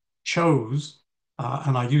Tooze chose,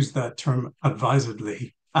 and I use that term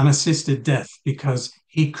advisedly, an assisted death because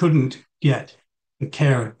he couldn't get the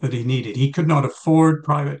care that he needed. He could not afford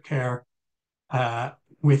private care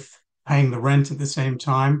with paying the rent at the same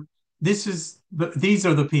time. These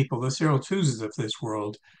are the people, the Cyril Toozes of this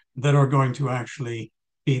world, that are going to actually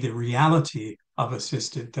be the reality of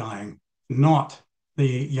assisted dying, not the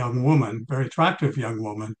young woman, very attractive young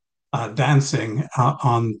woman, dancing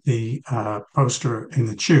on the poster in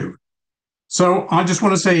the tube. So I just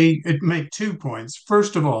want to make 2 points.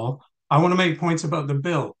 First of all, I want to make points about the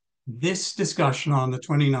bill. This discussion on the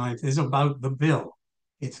 29th is about the bill.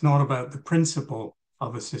 It's not about the principle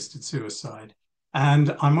of assisted suicide.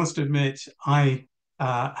 And I must admit, I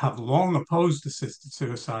have long opposed assisted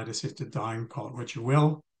suicide, assisted dying, call it what you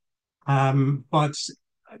will. But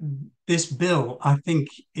this bill, I think,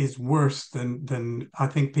 is worse than I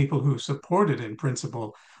think people who support it in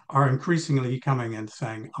principle are increasingly coming and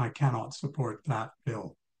saying, I cannot support that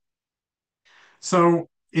bill. So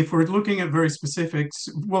if we're looking at very specifics,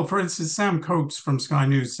 well, for instance, Sam Coates from Sky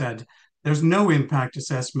News said, there's no impact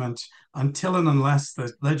assessment until and unless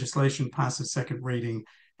the legislation passes second reading.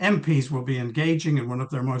 MPs will be engaging in one of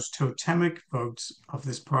their most totemic votes of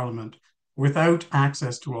this parliament without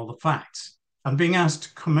access to all the facts and being asked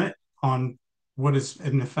to commit on what is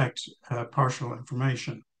in effect partial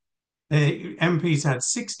information. The MPs had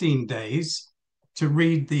 16 days to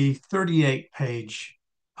read the 38-page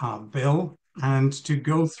bill and to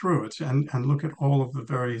go through it and look at all of the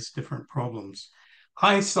various different problems.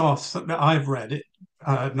 I've read it.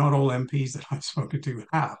 Not all MPs that I've spoken to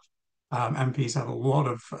have. MPs have a lot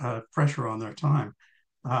of pressure on their time.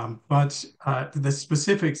 But the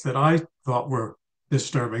specifics that I thought were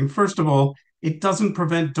disturbing, first of all, it doesn't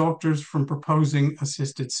prevent doctors from proposing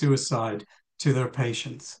assisted suicide to their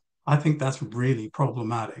patients. I think that's really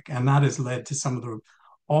problematic. And that has led to some of the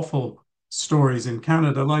awful stories in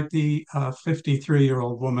Canada, like the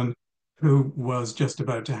 53-year-old woman who was just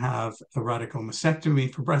about to have a radical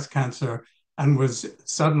mastectomy for breast cancer and was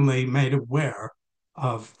suddenly made aware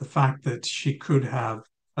of the fact that she could have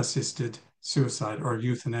assisted suicide or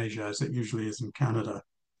euthanasia, as it usually is in Canada.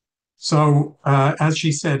 So, as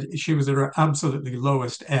she said, she was at her absolutely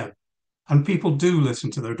lowest ebb. And people do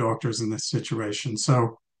listen to their doctors in this situation.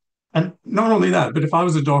 So, and not only that, but if I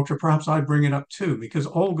was a doctor, perhaps I'd bring it up too, because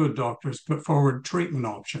all good doctors put forward treatment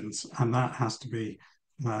options, and that has to be,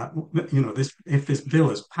 if this bill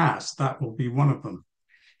is passed, that will be one of them.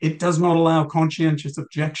 It does not allow conscientious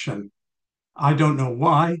objection. I don't know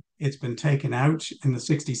why it's been taken out in the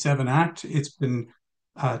 67 Act. It's been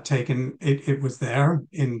taken, it was there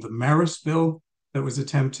in the Maris bill that was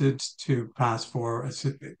attempted to pass for,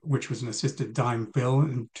 which was an assisted dying bill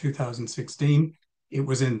in 2016. It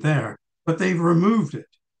was in there, but they've removed it.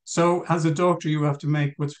 So as a doctor, you have to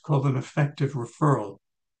make what's called an effective referral,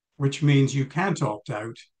 which means you can't opt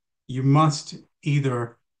out. You must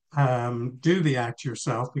either do the act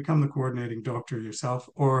yourself, become the coordinating doctor yourself,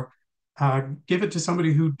 or give it to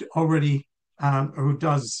somebody who already,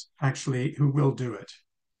 who will do it.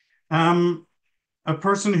 A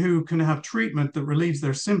person who can have treatment that relieves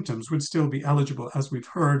their symptoms would still be eligible, as we've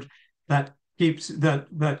heard. That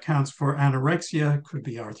counts for anorexia, could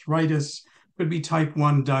be arthritis, could be type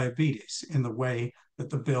 1 diabetes in the way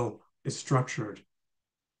that the bill is structured.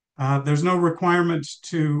 There's no requirement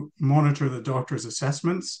to monitor the doctor's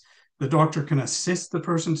assessments. The doctor can assist the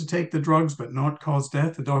person to take the drugs, but not cause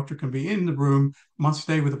death. The doctor can be in the room, must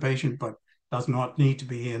stay with the patient, but does not need to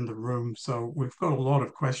be in the room. So we've got a lot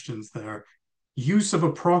of questions there. Use of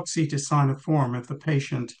a proxy to sign a form if the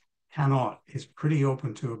patient cannot is pretty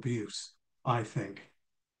open to abuse, I think.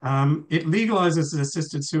 It legalizes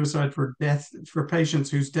assisted suicide for patients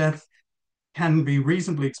whose death can be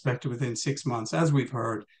reasonably expected within 6 months. As we've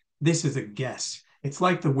heard, this is a guess. It's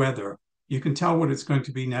like the weather. You can tell what it's going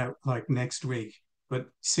to be now, like next week, but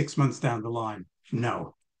 6 months down the line,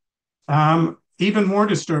 no. Even more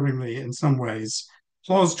disturbingly, in some ways,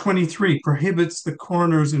 Clause 23 prohibits the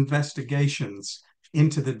coroner's investigations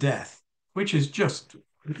into the death, which is just,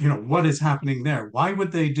 what is happening there? Why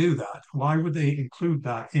would they do that? Why would they include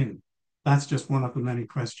that in? That's just one of the many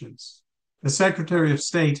questions. The Secretary of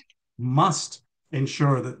State must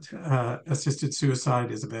ensure that assisted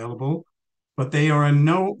suicide is available, but they are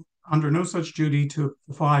under no such duty to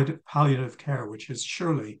provide palliative care, which is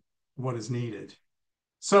surely what is needed.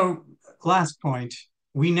 So, last point,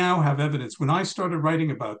 we now have evidence. When I started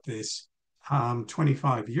writing about this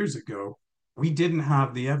 25 years ago, we didn't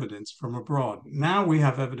have the evidence from abroad. Now we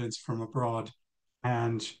have evidence from abroad,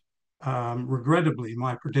 and regrettably,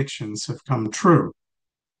 my predictions have come true.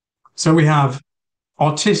 So we have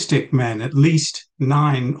autistic men, at least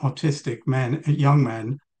 9 autistic men, young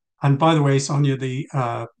men. And by the way, Sonia, the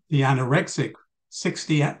anorexic,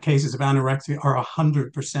 60 cases of anorexia are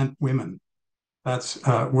 100% women. That's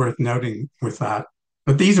worth noting with that.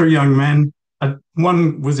 But these are young men.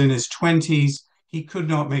 One was in his 20s. He could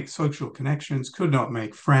not make social connections, could not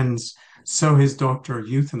make friends. So his doctor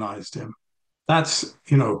euthanized him. That's,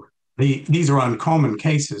 these are uncommon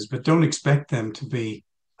cases, but don't expect them to be,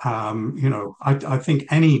 I think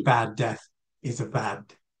any bad death is a bad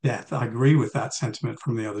death. I agree with that sentiment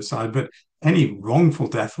from the other side, but any wrongful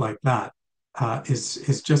death like that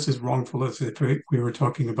is just as wrongful as if we were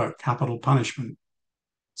talking about capital punishment.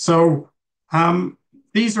 So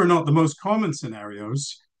these are not the most common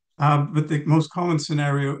scenarios, but the most common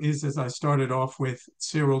scenario is, as I started off with,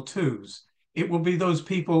 serial twos. It will be those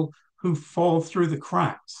people who fall through the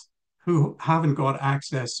cracks, who haven't got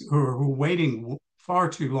access, who are waiting far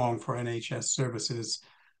too long for NHS services.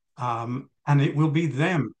 And it will be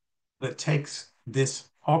them that takes this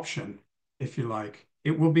option, if you like.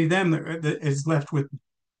 It will be them that is left with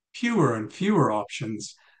fewer and fewer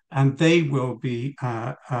options, and they will be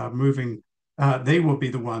moving. They will be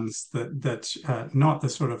the ones that not the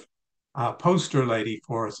sort of poster lady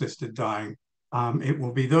for assisted dying. It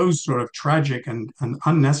will be those sort of tragic and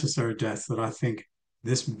unnecessary deaths that I think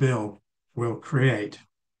this bill will create.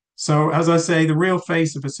 So, as I say, the real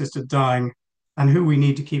face of assisted dying and who we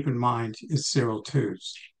need to keep in mind is Cyril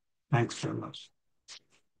Toos. Thanks very much.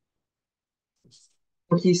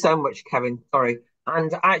 Thank you so much, Kevin. Sorry.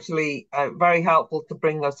 And actually, very helpful to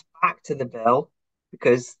bring us back to the bill,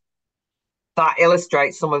 because that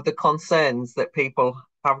illustrates some of the concerns that people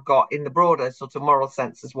have got in the broader sort of moral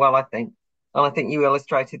sense as well, I think. And I think you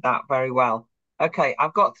illustrated that very well. Okay,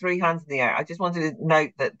 I've got 3 hands in the air. I just wanted to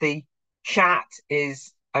note that the chat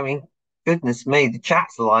is, I mean, goodness me, the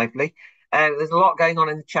chat's lively. There's a lot going on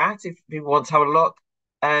in the chat if you want to have a look.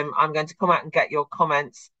 I'm going to come out and get your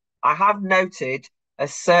comments. I have noted a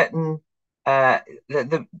certain,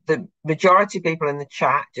 the majority of people in the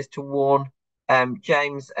chat, just to warn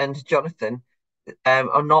James and Jonathan,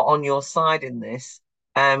 are not on your side in this.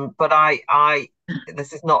 But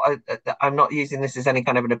this is not I'm not using this as any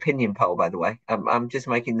kind of an opinion poll, by the way. I'm just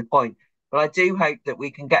making the point. But I do hope that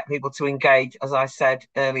we can get people to engage, as I said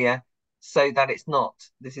earlier, so that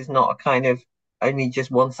this is not a kind of only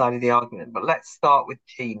just one side of the argument. But let's start with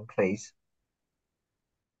Jean, please.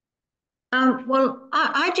 Well,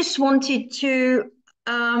 I just wanted to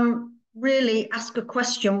really ask a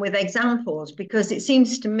question with examples, because it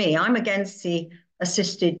seems to me I'm against the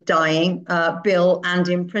assisted dying bill and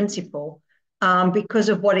in principle because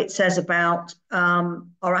of what it says about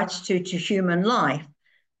our attitude to human life.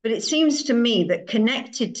 But it seems to me that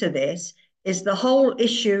connected to this is the whole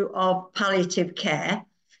issue of palliative care.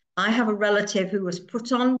 I have a relative who was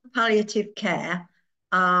put on palliative care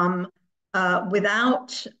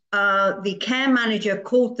without the care manager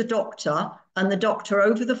called the doctor, and the doctor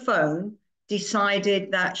over the phone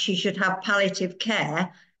decided that she should have palliative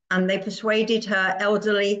care, and they persuaded her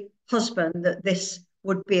elderly husband that this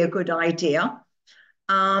would be a good idea.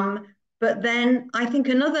 But then I think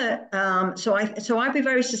another, so I'd be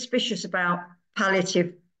very suspicious about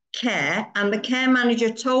palliative care. And the care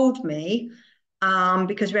manager told me,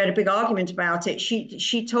 because we had a big argument about it,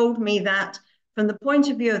 she told me that from the point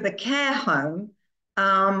of view of the care home,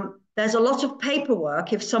 there's a lot of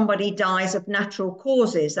paperwork if somebody dies of natural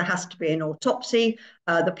causes. There has to be an autopsy,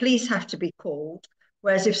 the police have to be called.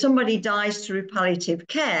 Whereas if somebody dies through palliative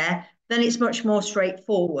care, then it's much more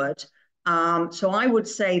straightforward. So I would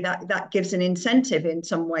say that that gives an incentive in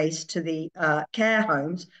some ways to the care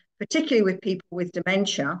homes, particularly with people with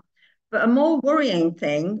dementia. But a more worrying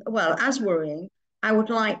thing, well, as worrying, I would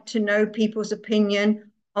like to know people's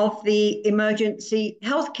opinion of the emergency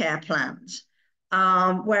healthcare plans,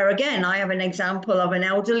 where again, I have an example of an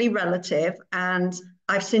elderly relative, and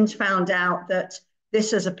I've since found out that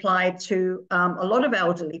this has applied to a lot of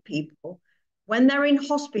elderly people. When they're in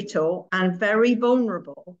hospital and very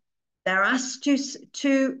vulnerable, they're asked to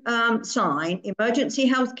sign emergency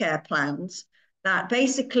healthcare plans that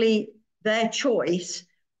basically their choice,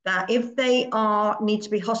 that if they need to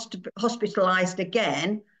be hospitalized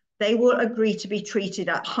again, they will agree to be treated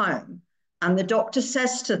at home. And the doctor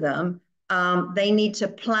says to them, they need to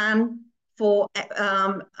plan for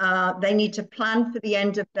the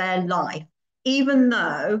end of their life, even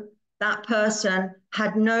though that person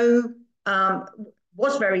had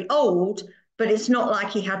was very old, but it's not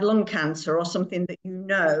like he had lung cancer or something that you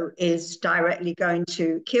know is directly going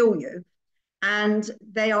to kill you. And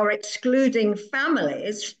they are excluding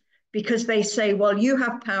families because they say, well, you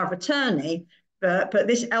have power of attorney, but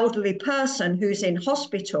this elderly person who's in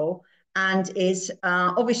hospital and is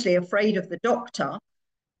obviously afraid of the doctor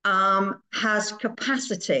has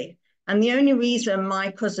capacity. And the only reason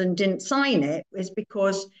my cousin didn't sign it is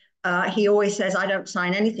because he always says, I don't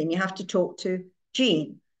sign anything. You have to talk to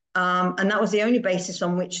Jean. And that was the only basis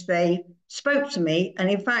on which they spoke to me.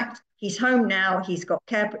 And in fact, he's home now. He's got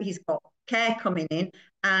care coming in,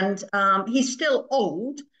 and he's still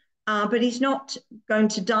old, but he's not going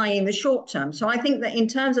to die in the short term. So I think that in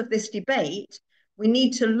terms of this debate, we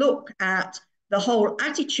need to look at the whole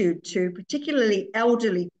attitude to particularly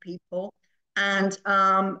elderly people and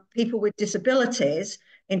people with disabilities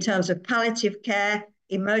in terms of palliative care,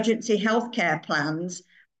 emergency healthcare plans.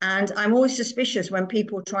 And I'm always suspicious when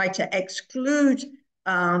people try to exclude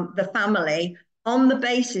the family on the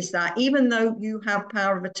basis that even though you have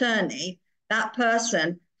power of attorney, that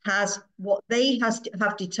person has what they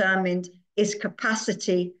have determined is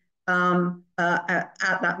capacity at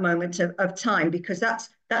that moment of time, because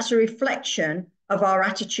that's a reflection of our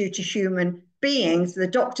attitude to human beings. The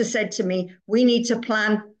doctor said to me, we need to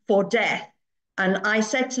plan for death. And I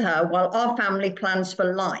said to her, well, our family plans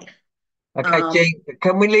for life. Okay, Jean,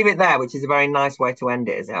 can we leave it there, which is a very nice way to end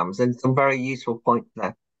it, as it happens, and some very useful points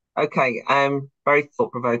there. Okay, very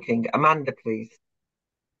thought-provoking. Amanda, please.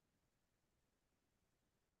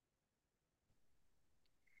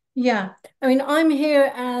 Yeah, I mean, I'm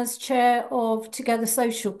here as chair of Together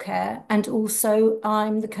Social Care, and also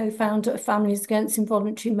I'm the co-founder of Families Against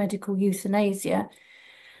Involuntary Medical Euthanasia.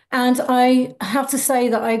 And I have to say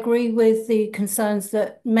that I agree with the concerns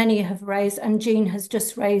that many have raised, and Jean has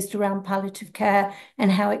just raised around palliative care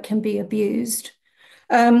and how it can be abused.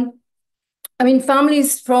 I mean,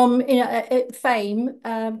 families from fame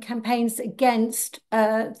campaigns against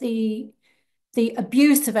the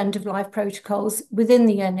abuse of end-of-life protocols within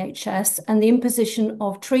the NHS and the imposition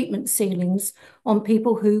of treatment ceilings on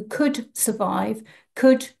people who could survive,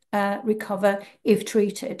 could recover if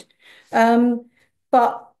treated.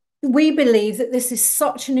 But we believe that this is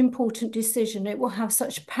such an important decision. It will have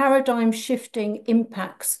such paradigm-shifting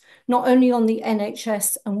impacts, not only on the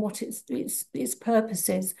NHS and what its purpose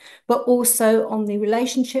is, but also on the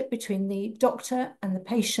relationship between the doctor and the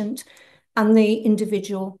patient and the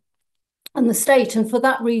individual and the state. And for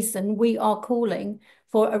that reason, we are calling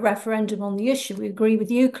for a referendum on the issue. We agree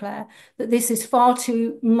with you, Claire, that this is far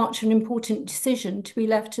too much an important decision to be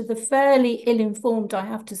left to the fairly ill-informed, I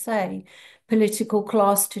have to say, political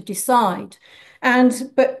class to decide.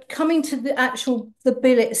 But coming to the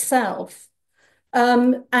bill itself,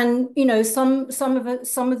 and you know, some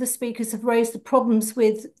of the speakers have raised the problems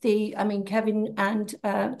with I mean, Kevin and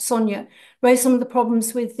Sonia raised some of the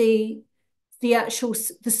problems with the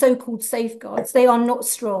so-called safeguards. They are not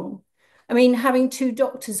strong. I mean, having two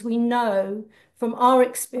doctors, we know from our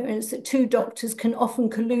experience that two doctors can often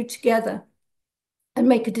collude together and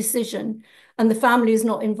make a decision, and the family is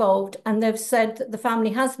not involved. And they've said that the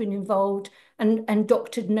family has been involved and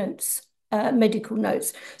doctored notes, medical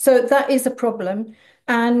notes. So that is a problem.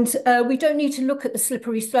 And we don't need to look at the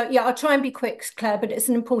slippery slope. Yeah, I'll try and be quick, Claire, but it's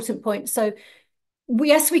an important point. So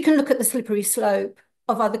yes, we can look at the slippery slope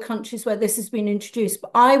of other countries where this has been introduced.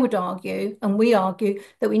 But I would argue, and we argue,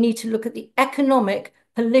 that we need to look at the economic,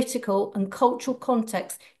 political and cultural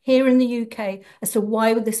context here in the UK as to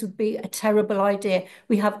why this would be a terrible idea.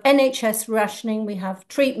 We have NHS rationing, we have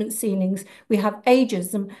treatment ceilings, we have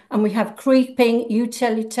ageism, and we have creeping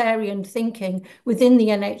utilitarian thinking within the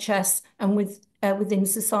NHS and within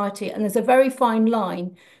society. And there's a very fine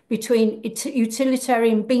line between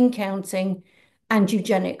utilitarian bean counting and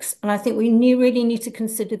eugenics. And I think we really need to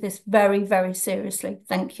consider this very, very seriously.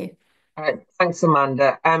 Thank you. Thanks,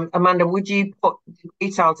 Amanda. Amanda, would you put the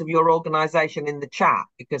details of your organisation in the chat?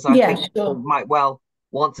 Because I think people might well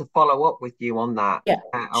want to follow up with you on that,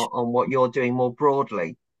 on what you're doing more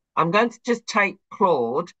broadly. I'm going to just take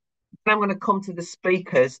Claude, then I'm going to come to the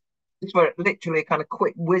speakers, just for literally a kind of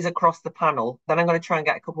quick whiz across the panel. Then I'm going to try and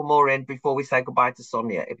get a couple more in before we say goodbye to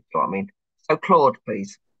Sonia, if you know what I mean. So Claude,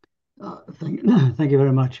 please. Thank you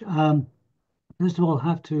very much. First of all, I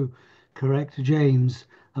have to correct James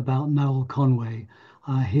about Noel Conway.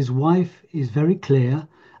 His wife is very clear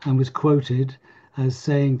and was quoted as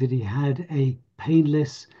saying that he had a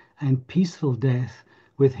painless and peaceful death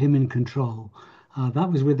with him in control.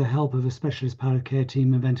 That was with the help of a specialist palliative care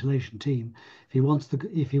team and ventilation team.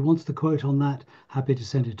 If he wants the quote on that, happy to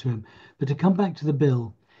send it to him. But to come back to the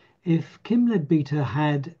bill, if Kim Leadbeater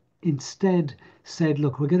had instead said,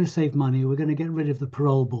 look, we're going to save money, we're going to get rid of the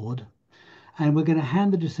parole board, and we're going to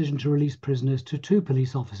hand the decision to release prisoners to two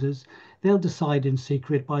police officers. They'll decide in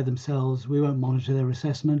secret by themselves. We won't monitor their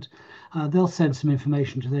assessment. They'll send some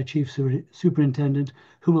information to their chief superintendent,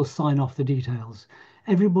 who will sign off the details.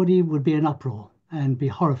 Everybody would be in uproar and be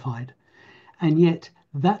horrified. And yet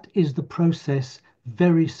that is the process,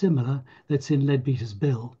 very similar, that's in Leadbeater's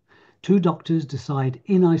bill. Two doctors decide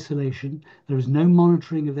in isolation. There is no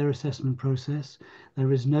monitoring of their assessment process.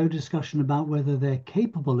 There is no discussion about whether they're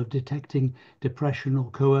capable of detecting depression or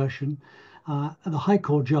coercion. The High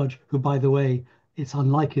Court judge, who, by the way, it's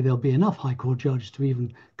unlikely there'll be enough High Court judges to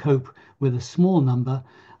even cope with a small number,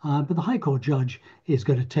 but the High Court judge is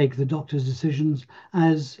going to take the doctor's decisions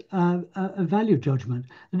as a value judgment.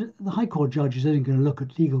 The High Court judge is only going to look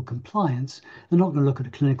at legal compliance. They're not going to look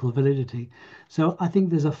at clinical validity. So I think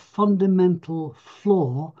there's a fundamental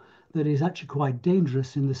flaw that is actually quite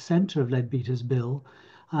dangerous in the centre of Leadbeater's bill,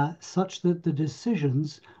 such that the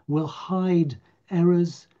decisions will hide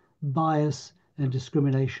errors, bias and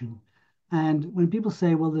discrimination. And when people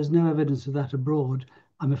say, well, there's no evidence of that abroad,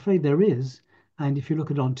 I'm afraid there is. And if you look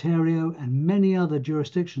at Ontario and many other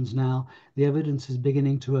jurisdictions now, the evidence is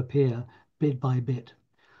beginning to appear bit by bit.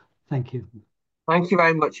 Thank you. Thank you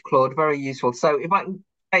very much, Claude. Very useful. So if I can,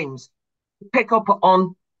 James, pick up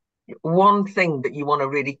on one thing that you want to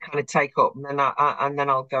really kind of take up, and then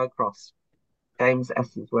I'll go across. James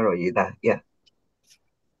Essence, where are you there? Yeah.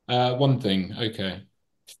 One thing, okay.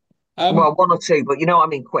 Well, one or two, but you know what I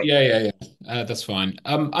mean, quick. Yeah. That's fine.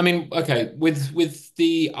 I mean, okay, with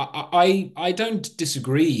the I don't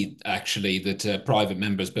disagree actually that a private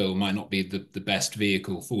members bill might not be the best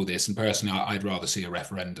vehicle for this, and personally, I'd rather see a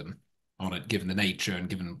referendum on it, given the nature and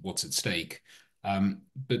given what's at stake.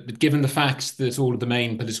 But given the fact that all of the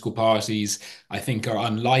main political parties, I think, are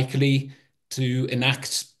unlikely to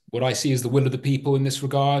enact what I see as the will of the people in this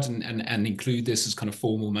regard, and include this as kind of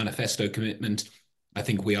formal manifesto commitment, I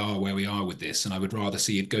think we are where we are with this, and I would rather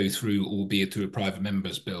see it go through, albeit through a private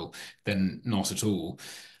members bill, than not at all.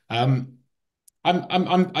 I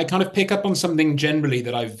kind of pick up on something generally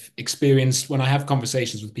that I've experienced when I have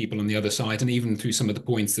conversations with people on the other side, and even through some of the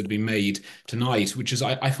points that have been made tonight, which is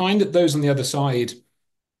I find that those on the other side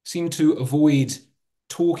seem to avoid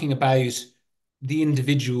talking about the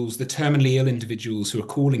individuals, the terminally ill individuals who are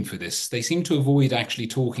calling for this. They seem to avoid actually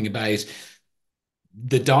talking about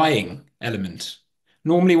the dying element.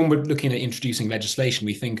 Normally, when we're looking at introducing legislation,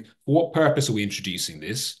 we think, for what purpose are we introducing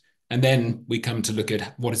this? And then we come to look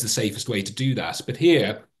at what is the safest way to do that. But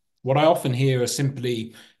here, what I often hear are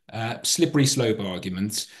simply slippery slope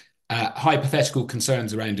arguments, hypothetical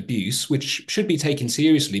concerns around abuse, which should be taken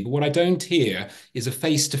seriously. But what I don't hear is a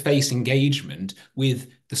face-to-face engagement with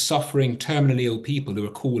the suffering, terminally ill people who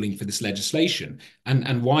are calling for this legislation.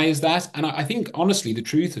 And why is that? And I think, honestly, the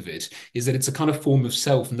truth of it is that it's a kind of form of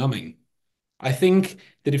self-numbing. I think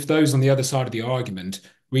that if those on the other side of the argument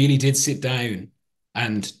really did sit down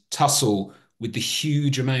and tussle with the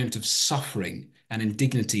huge amount of suffering and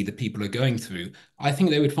indignity that people are going through, I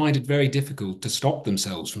think they would find it very difficult to stop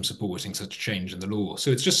themselves from supporting such a change in the law.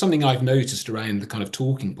 So it's just something I've noticed around the kind of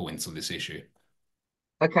talking points on this issue.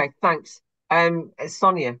 Okay, thanks.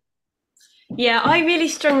 Sonia. Yeah, I really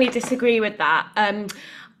strongly disagree with that.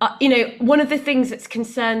 One of the things that's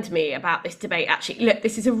concerned me about this debate, actually, look,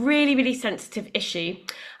 this is a really, really sensitive issue,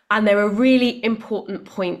 and there are really important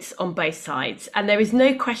points on both sides. And there is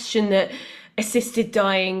no question that assisted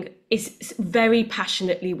dying is very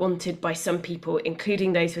passionately wanted by some people,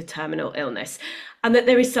 including those with terminal illness, and that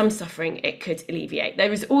there is some suffering it could alleviate.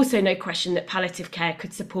 There is also no question that palliative care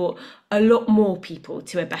could support a lot more people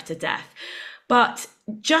to a better death. But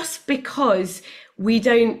just because we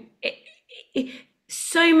don't...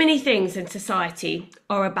 So many things in society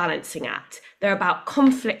are a balancing act. They're about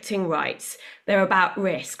conflicting rights. They're about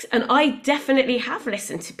risks. And I definitely have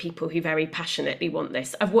listened to people who very passionately want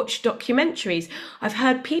this. I've watched documentaries. I've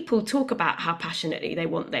heard people talk about how passionately they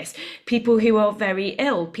want this. People who are very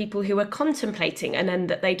ill, people who are contemplating an end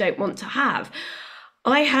that they don't want to have.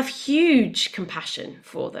 I have huge compassion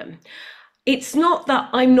for them. It's not that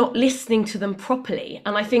I'm not listening to them properly.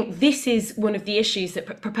 And I think this is one of the issues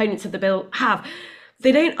that proponents of the bill have.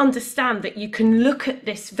 They don't understand that you can look at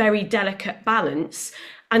this very delicate balance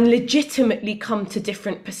and legitimately come to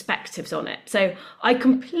different perspectives on it. So I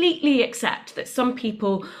completely accept that some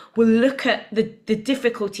people will look at the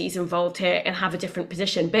difficulties involved here and have a different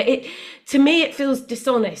position. But to me, it feels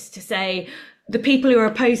dishonest to say the people who are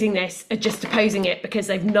opposing this are just opposing it because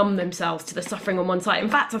they've numbed themselves to the suffering on one side. In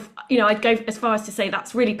fact, I'd go as far as to say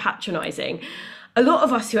that's really patronising. A lot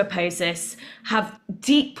of us who oppose this have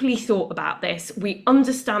deeply thought about this. We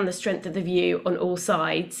understand the strength of the view on all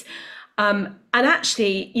sides. And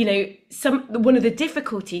actually, one of the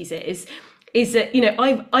difficulties is that,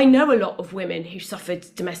 I know a lot of women who suffered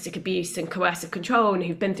domestic abuse and coercive control and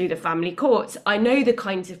who've been through the family courts. I know the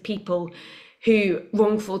kinds of people who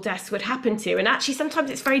wrongful deaths would happen to. And actually,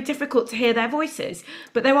 sometimes it's very difficult to hear their voices,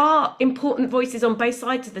 but there are important voices on both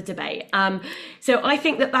sides of the debate. So I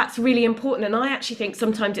think that that's really important. And I actually think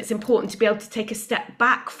sometimes it's important to be able to take a step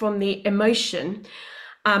back from the emotion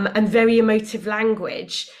and very emotive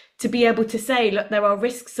language to be able to say, look, there are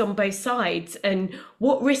risks on both sides, and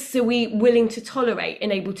what risks are we willing to tolerate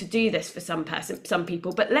and able to do this for some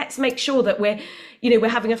people. But let's make sure that we're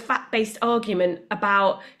having a fact-based argument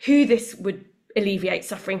about who this would alleviate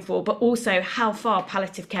suffering for, but also how far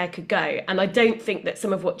palliative care could go. And I don't think that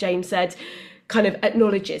some of what James said kind of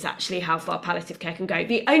acknowledges actually how far palliative care can go.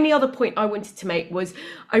 The only other point I wanted to make was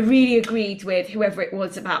I really agreed with whoever it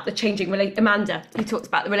was about the Amanda, who talked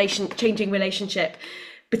about the changing relationship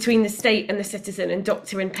between the state and the citizen and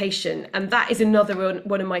doctor and patient. And that is another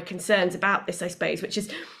one of my concerns about this, I suppose, which is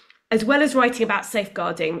as well as writing about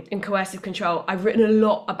safeguarding and coercive control, I've written a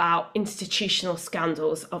lot about institutional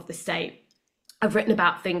scandals of the state. I've written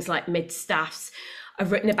about things like mid-staffs.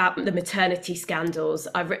 I've written about the maternity scandals.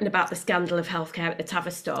 I've written about the scandal of healthcare at the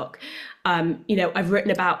Tavistock. I've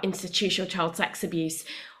written about institutional child sex abuse.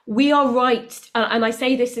 We are right, and I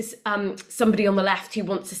say this as somebody on the left who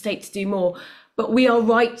wants the state to do more, but we are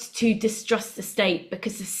right to distrust the state,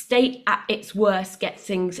 because the state at its worst gets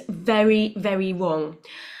things very, very wrong.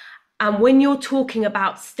 And when you're talking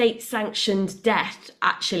about state-sanctioned death,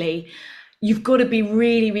 actually, you've got to be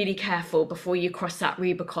really, really careful before you cross that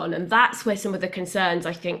Rubicon. And that's where some of the concerns,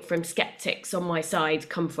 I think, from skeptics on my side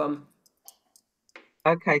come from.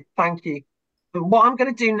 Okay, thank you. What I'm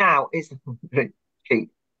going to do now is,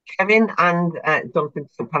 Kevin and Jonathan,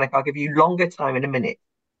 don't panic, I'll give you longer time in a minute.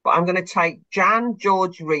 But I'm going to take Jan,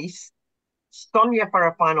 George, Reese, Sonia for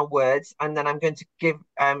her final words, and then I'm going to give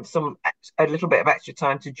a little bit of extra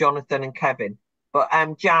time to Jonathan and Kevin. But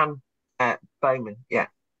Jan Bowman, yeah.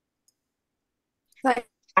 Thanks,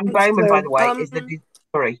 Jan Bowman, Claire. by the way,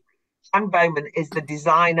 Jan Bowman is the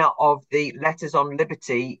designer of the Letters on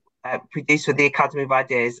Liberty produced for the Academy of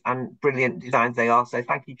Ideas, and brilliant designs they are. So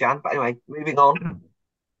thank you, Jan. But anyway, moving on.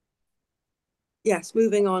 Yes,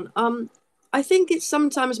 moving on. I think it's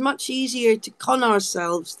sometimes much easier to con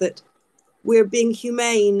ourselves that we're being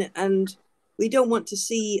humane and we don't want to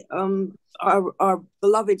see our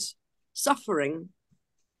beloveds suffering.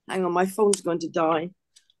 Hang on, my phone's going to die.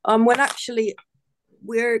 When actually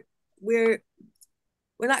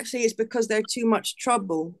it's because they're too much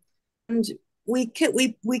trouble, and we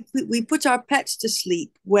put our pets to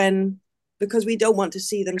sleep because we don't want to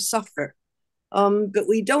see them suffer. But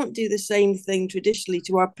we don't do the same thing traditionally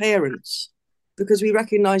to our parents, because we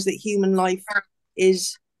recognize that human life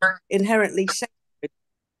is inherently sacred.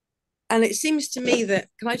 And it seems to me that,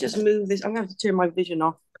 can I just move this? I'm going to have to turn my vision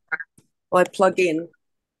off while I plug in.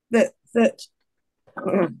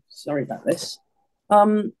 Sorry about this.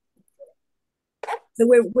 So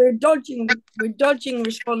we're dodging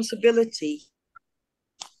responsibility,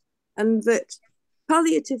 and that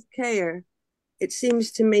palliative care, it seems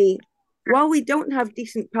to me, while we don't have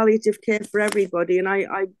decent palliative care for everybody, and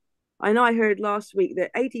I know I heard last week that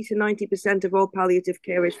 80 to 90% of all palliative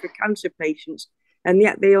care is for cancer patients, and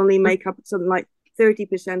yet they only make up something like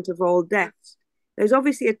 30% of all deaths. There's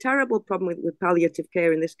obviously a terrible problem with palliative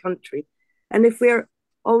care in this country. And if we're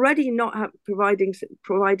already not providing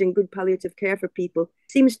good palliative care for people,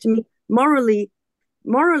 it seems to me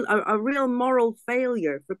a real moral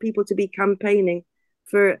failure for people to be campaigning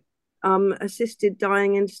for assisted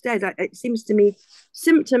dying instead. It seems to me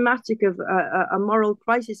symptomatic of a moral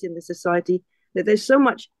crisis in the society that there's so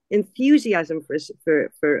much enthusiasm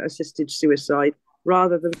for assisted suicide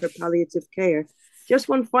rather than for palliative care. Just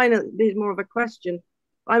one final, there's more of a question.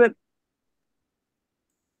 I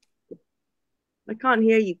can't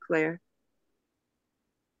hear you, Claire.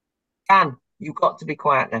 Anne, you've got to be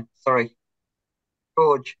quiet now. Sorry.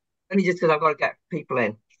 George, only just because I've got to get people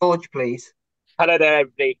in. George, please. Hello there,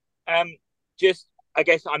 everybody. I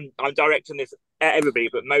guess I'm directing this at everybody,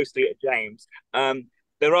 but mostly at James.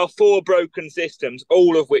 There are 4 broken systems,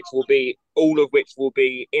 all of which will be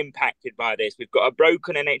impacted by this. We've got a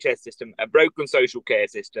broken NHS system, a broken social care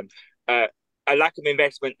system, a lack of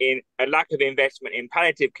investment in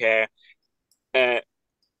palliative care,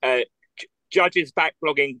 judges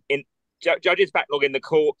backlogging in the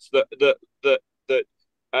courts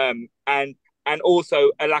and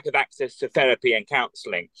also a lack of access to therapy and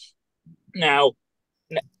counselling. Now,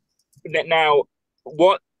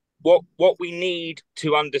 what we need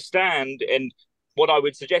to understand, and what I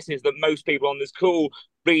would suggest, is that most people on this call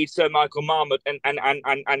read Sir Michael Marmot and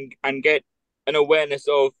get an awareness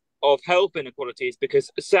of health inequalities, because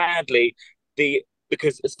sadly these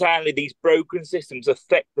broken systems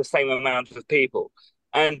affect the same amount of people,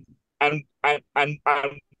 and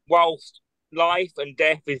whilst life and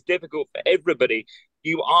death is difficult for everybody,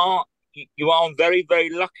 you are very, very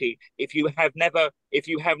lucky if you have never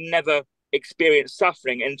experienced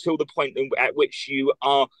suffering until the point at which you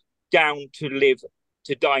are down to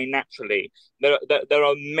die naturally. There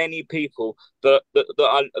are many people that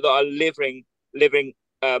are living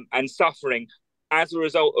and suffering as a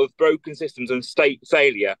result of broken systems and state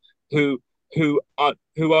failure, who are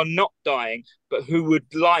not dying, but who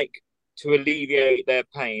would like to alleviate their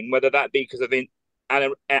pain, whether that be because of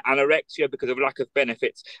anorexia, because of lack of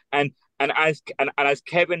benefits, and as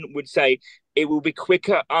Kevin would say, it will be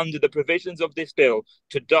quicker under the provisions of this bill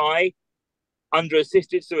to die under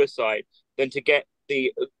assisted suicide than to get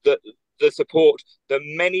the support that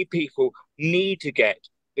many people need to get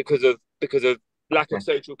because of lack of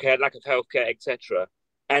social care, lack of healthcare, etc.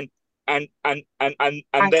 And and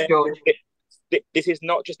Thanks, therefore George. this is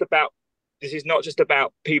not just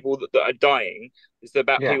about people that are dying. It's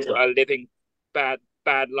about Yeah. people that are living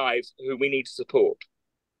bad lives who we need to support.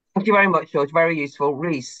 Thank you very much, George. Very useful.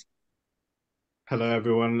 Reese. Hello,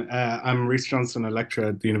 everyone. I'm Rhys Johnson, a lecturer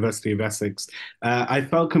at the University of Essex. I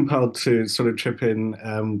felt compelled to sort of chip in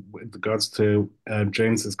with regards to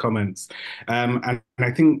James's comments. And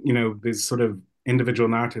I think, these sort of individual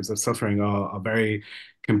narratives of suffering are very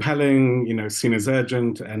compelling, seen as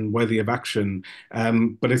urgent and worthy of action.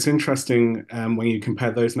 But it's interesting when you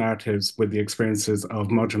compare those narratives with the experiences of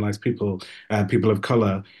marginalized people, people of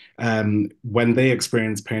color. When they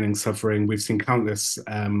experience pain and suffering, we've seen countless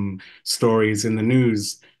stories in the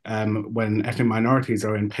news when ethnic minorities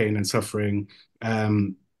are in pain and suffering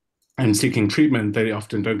and seeking treatment, they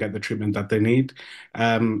often don't get the treatment that they need.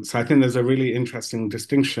 So I think there's a really interesting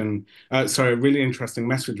a really interesting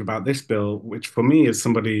message about this bill, which for me, as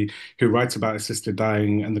somebody who writes about assisted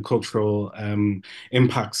dying and the cultural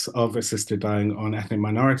impacts of assisted dying on ethnic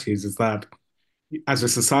minorities, is that as a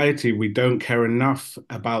society, we don't care enough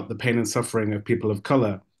about the pain and suffering of people of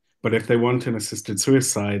color. But if they want an assisted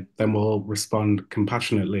suicide, then we'll respond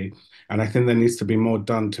compassionately. And I think there needs to be more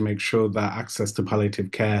done to make sure that access to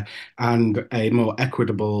palliative care and a more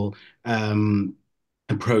equitable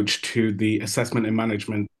approach to the assessment and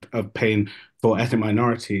management of pain for ethnic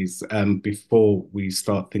minorities before we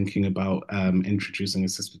start thinking about introducing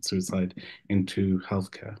assisted suicide into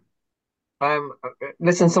healthcare.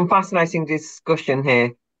 Listen, some fascinating discussion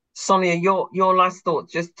here. Sonia, your last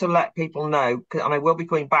thoughts, just to let people know, and I will be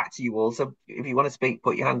coming back to you all, so if you want to speak,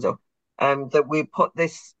 put your hands up, that we put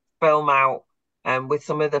this film out with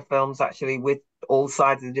some other films, actually, with all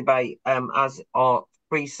sides of the debate as our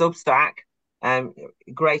free Substack.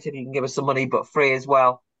 Great if you can give us some money, but free as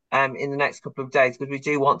well in the next couple of days, because we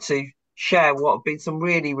do want to share what have been some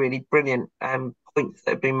really, really brilliant points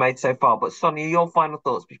that have been made so far. But Sonia, your final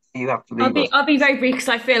thoughts before you have to leave us. I'll be very brief because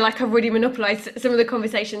I feel like I've already monopolised some of the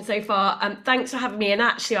conversation so far. Thanks for having me. And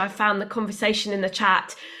actually, I found the conversation in the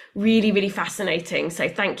chat really, really fascinating. So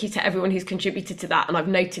thank you to everyone who's contributed to that. And I've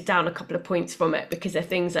noted down a couple of points from it because they're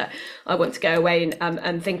things that I want to go away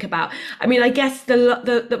and think about. I mean, I guess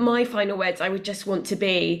my final words I would just want to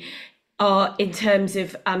be are in terms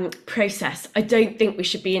of process. I don't think we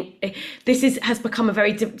should be has become a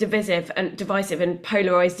very divisive and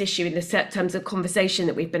polarized issue in the terms of conversation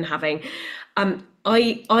that we've been having.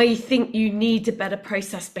 I think you need a better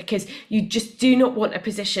process because you just do not want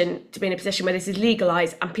to be in a position where this is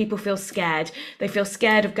legalized and people feel scared. They feel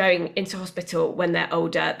scared of going into hospital when they're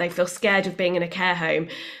older. They feel scared of being in a care home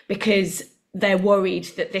because they're worried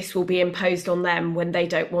that this will be imposed on them when they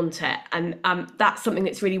don't want it. And that's something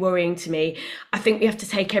that's really worrying to me. I think we have to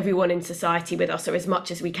take everyone in society with us, or as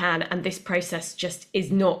much as we can. And this process just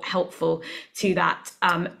is not helpful to that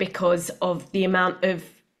because of the amount of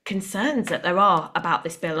concerns that there are about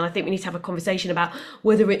this bill. And I think we need to have a conversation about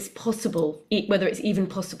whether it's even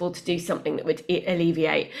possible to do something that would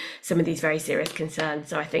alleviate some of these very serious concerns.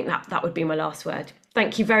 So I think that would be my last word.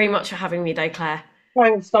 Thank you very much for having me, though, Claire.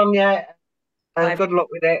 Thanks, Sonia. Good luck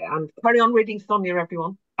with it, and carry on reading Sonia,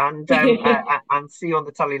 everyone. And and see you on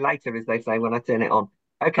the telly later, as they say when I turn it on.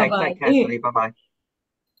 Okay, Bye-bye. Take care, Sonia. Bye bye.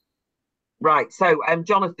 Right, so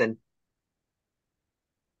Jonathan.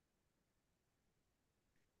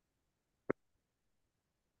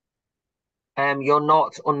 You're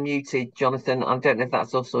not unmuted, Jonathan. I don't know if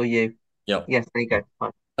that's us or you. Yeah. Yes, there you go.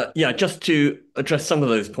 Fine. Just to address some of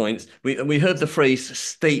those points, we heard the phrase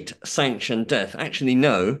state-sanctioned death. Actually,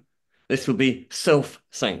 no, this will be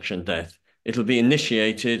self-sanctioned death. It'll be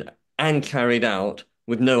initiated and carried out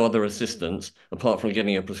with no other assistance apart from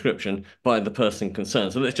getting a prescription by the person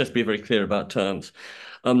concerned. So let's just be very clear about terms.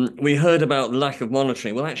 We heard about lack of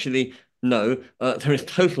monitoring. Well, actually, no, there is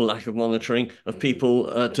total lack of monitoring of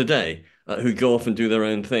people today who go off and do their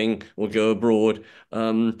own thing or go abroad.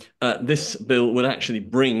 This bill would actually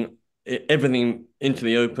bring everything into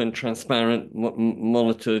the open, transparent,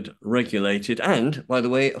 monitored, regulated, and, by the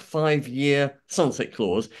way, a 5-year sunset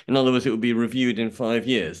clause. In other words, it would be reviewed in 5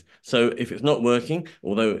 years. So if it's not working,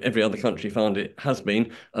 although every other country found it has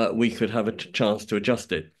been, we could have a chance to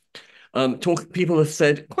adjust it. People have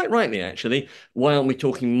said, quite rightly actually, why aren't we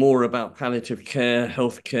talking more about palliative care,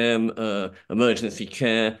 healthcare, emergency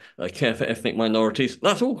care, care for ethnic minorities?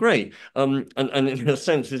 That's all great. And in a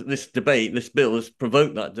sense, this bill has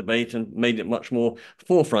provoked that debate and made it much more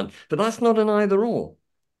forefront. But that's not an either or.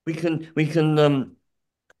 We can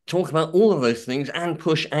talk about all of those things and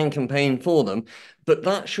push and campaign for them, but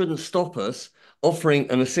that shouldn't stop us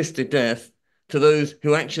offering an assisted death to those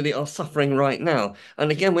who actually are suffering right now. And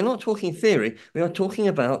again, we're not talking theory, we are talking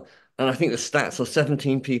about And I think the stats are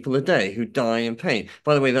 17 people a day who die in pain.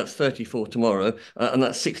 By the way, that's 34 tomorrow, and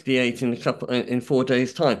that's 68 in 4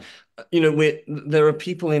 days' time. There are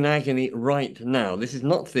people in agony right now. This is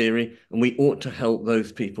not theory, and we ought to help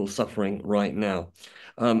those people suffering right now.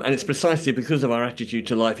 And it's precisely because of our attitude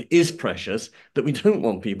to life is precious that we don't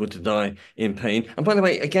want people to die in pain. And by the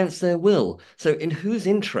way, against their will. So in whose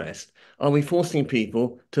interest are we forcing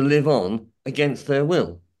people to live on against their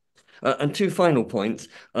will? And two final points.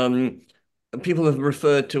 People have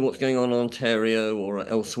referred to what's going on in Ontario or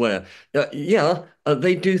elsewhere.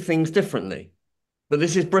 They do things differently. But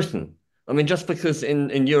this is Britain. I mean, just because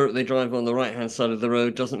in Europe they drive on the right-hand side of the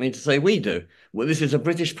road doesn't mean to say we do. Well, this is a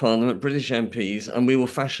British Parliament, British MPs, and we will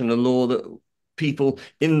fashion a law that people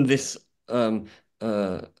in this forum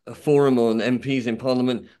or MPs in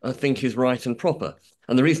Parliament think is right and proper.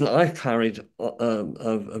 And the reason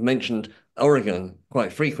I've mentioned Oregon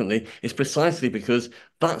quite frequently is precisely because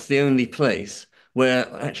that's the only place where,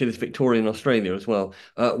 actually there's Victoria and Australia as well,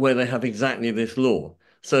 where they have exactly this law.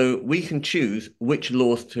 So we can choose which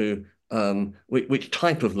laws which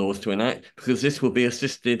type of laws to enact, because this will be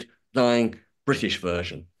assisted dying British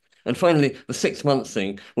version. And finally, the 6 months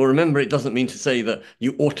thing. Well, remember, it doesn't mean to say that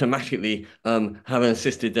you automatically have an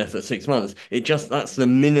assisted death at 6 months. That's the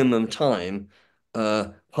minimum time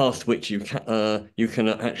past which you can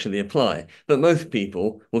actually apply. But most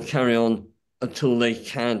people will carry on until they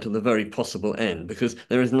can, to the very possible end, because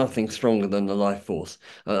there is nothing stronger than the life force.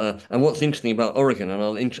 And what's interesting about Oregon, and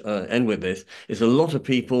I'll end with this, is a lot of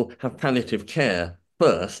people have palliative care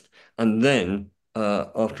first, and then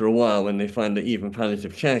after a while, when they find that even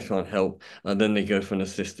palliative care can't help, then they go for an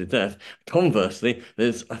assisted death. Conversely,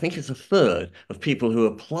 I think it's a third of people who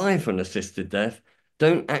apply for an assisted death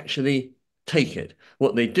don't actually take it.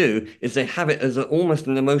 What they do is they have it as almost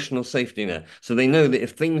an emotional safety net. So they know that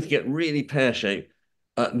if things get really pear-shaped,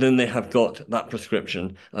 then they have got that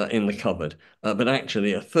prescription in the cupboard. But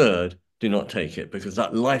actually, a third do not take it, because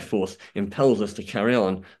that life force impels us to carry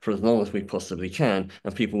on for as long as we possibly can,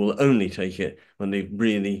 and people will only take it when they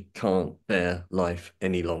really can't bear life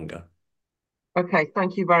any longer. Okay,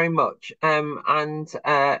 thank you very much.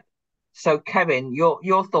 So Kevin,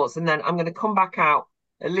 your thoughts, and then I'm going to come back out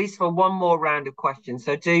at least for one more round of questions.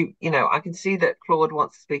 So I can see that Claude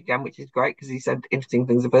wants to speak again, which is great because he said interesting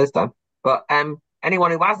things the first time. But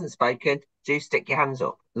anyone who hasn't spoken, do stick your hands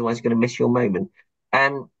up, otherwise you're going to miss your moment.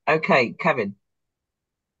 Okay, Kevin.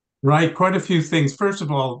 Right, quite a few things. First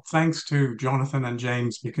of all, thanks to Jonathan and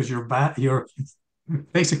James, because you're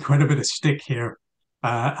facing quite a bit of stick here.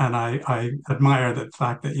 And I admire the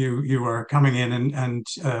fact that you are coming in and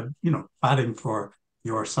batting for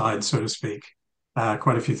your side, so to speak.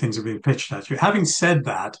 Quite a few things are being pitched at you. Having said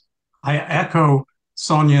that, I echo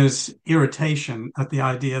Sonia's irritation at the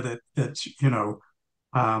idea that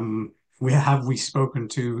we spoken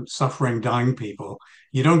to suffering, dying people.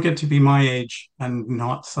 You don't get to be my age and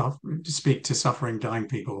not speak to suffering, dying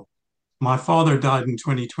people. My father died in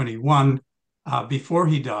 2021. Before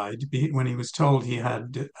he died, when he was told he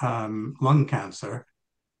had lung cancer,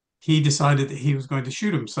 he decided that he was going to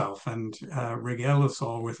shoot himself and regale us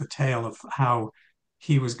all with a tale of how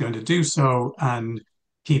he was going to do so and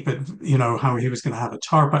keep it, how he was going to have a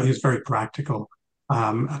tarp out. He was very practical,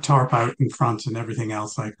 a tarp out in front and everything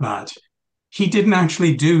else like that. He didn't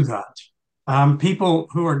actually do that. People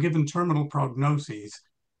who are given terminal prognoses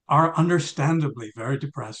are understandably very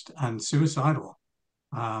depressed and suicidal.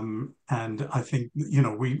 And I think,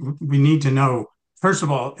 we need to know, first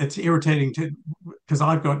of all, it's irritating because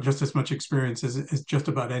I've got just as much experience as just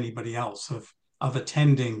about anybody else of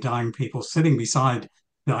attending dying people, sitting beside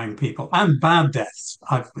dying people, and bad deaths.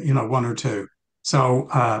 I've, one or two. So,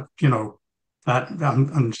 that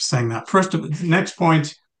I'm just saying that. Next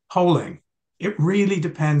point, polling. It really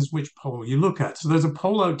depends which poll you look at. So there's a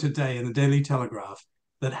poll out today in the Daily Telegraph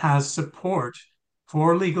that has support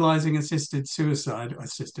for legalizing assisted suicide,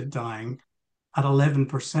 assisted dying, at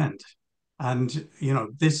 11%. And,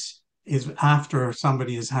 this is after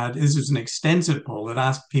somebody this is an extensive poll that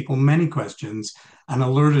asked people many questions and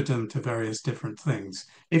alerted them to various different things.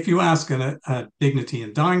 If you ask a dignity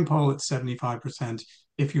in dying poll, it's 75%.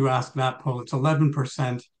 If you ask that poll, it's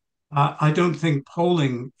 11%. I don't think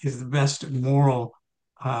polling is the best moral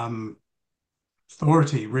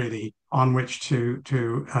authority, really, on which to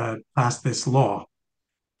pass this law.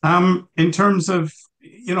 In terms of,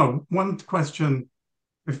 one question,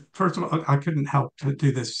 first of all, I couldn't help to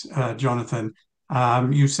do this, Jonathan.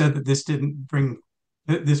 You said that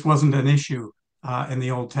this wasn't an issue in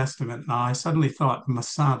the Old Testament. Now, I suddenly thought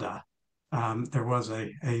Masada, there was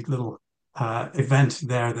a little event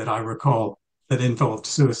there that I recall that involved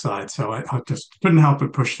suicide. So I just couldn't help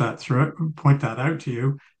but point that out to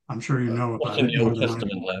you. I'm sure you know Not about in it the more Old than I do.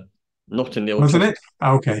 Testament, though. Not in the Old Wasn't Testament. it?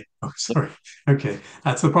 Okay. Oh, sorry. Okay.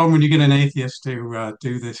 That's the problem when you get an atheist to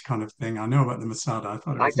do this kind of thing. I know about the Masada. I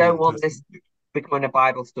thought it I was in the don't Old want this Testament. becoming a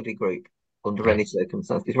Bible study group under any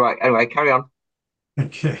circumstances. Right. Anyway, carry on.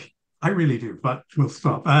 Okay. I really do, but we'll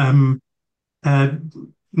stop. Uh,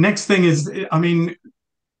 Next thing is, I mean,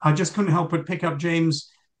 I just couldn't help but pick up, James.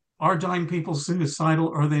 Are dying people suicidal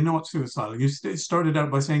or are they not suicidal? You started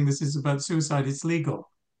out by saying this is about suicide, it's legal.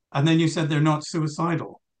 And then you said they're not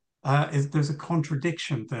suicidal. There's a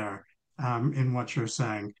contradiction there in what you're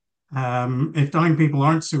saying. If dying people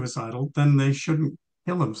aren't suicidal, then they shouldn't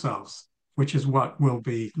kill themselves, which is what will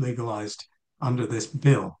be legalized under this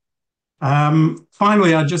bill.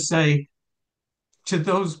 Finally, I'd just say to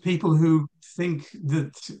those people who think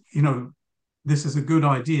that, this is a good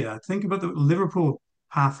idea, think about the Liverpool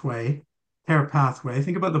pathway, care pathway,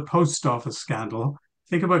 think about the post office scandal,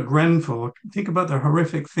 think about Grenfell, think about the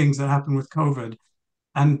horrific things that happened with COVID,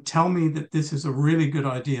 and tell me that this is a really good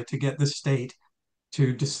idea to get the state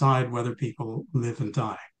to decide whether people live and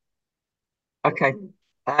die. Okay.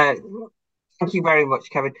 Thank you very much,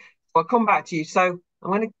 Kevin. I'll come back to you. So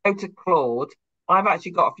I'm going to go to Claude. I've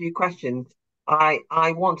actually got a few questions. I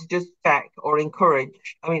want to just check or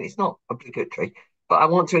encourage. I mean, it's not obligatory, but I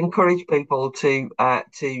want to encourage people to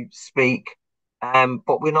speak.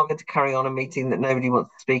 But we're not going to carry on a meeting that nobody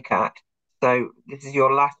wants to speak at. So this is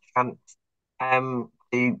your last chance to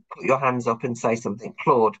put your hands up and say something.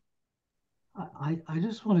 Claude. I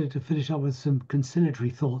just wanted to finish up with some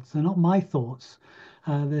conciliatory thoughts. They're not my thoughts.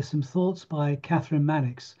 There's some thoughts by Catherine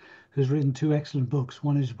Mannix, who's written two excellent books.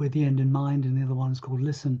 One is With the End in Mind, and the other one is called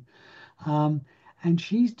Listen. And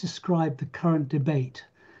she's described the current debate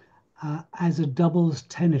as a doubles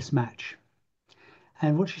tennis match.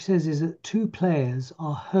 And what she says is that two players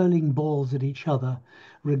are hurling balls at each other,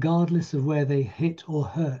 regardless of where they hit or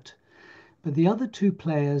hurt. But the other two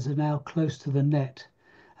players are now close to the net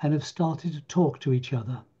and have started to talk to each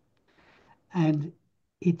other. And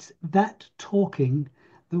it's that talking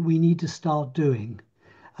that we need to start doing.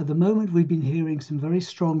 At the moment, we've been hearing some very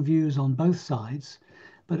strong views on both sides,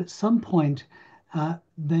 but at some point,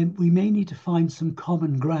 then we may need to find some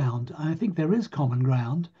common ground. I think there is common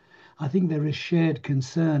ground. I think there is shared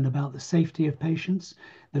concern about the safety of patients,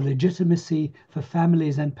 the legitimacy for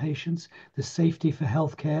families and patients, the safety for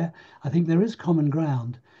healthcare. I think there is common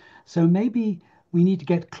ground. So maybe we need to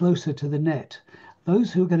get closer to the net.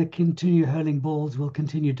 Those who are going to continue hurling balls will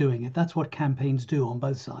continue doing it. That's what campaigns do on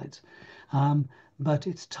both sides. But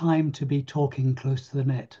it's time to be talking close to the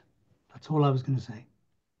net. That's all I was going to say.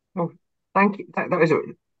 Oh, thank you. That was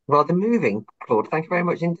rather moving, Claude. Thank you very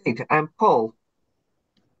much indeed. Paul.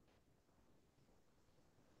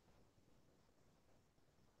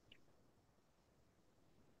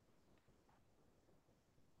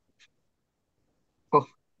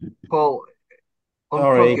 Paul,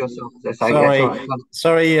 unplug yourself.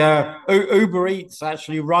 Sorry. Uber Eats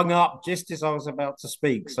actually rung up just as I was about to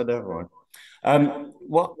speak, so never mind.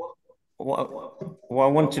 What I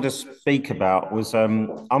wanted to speak about was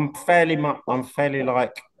I'm fairly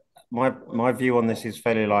like my view on this is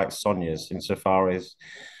fairly like Sonia's insofar as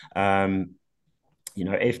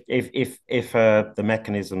if the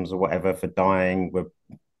mechanisms or whatever for dying were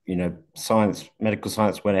medical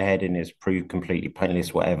science went ahead and is proved completely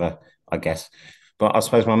painless, whatever, I guess. But I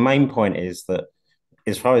suppose my main point is that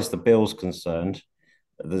as far as the bill's concerned,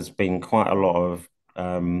 there's been quite a lot of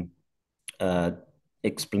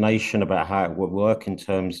explanation about how it would work in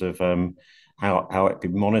terms of how it be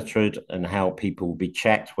monitored and how people will be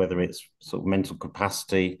checked, whether it's sort of mental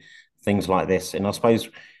capacity, things like this. And I suppose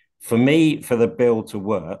for me, for the bill to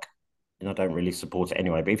work, and I don't really support it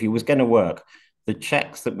anyway, but if it was going to work, the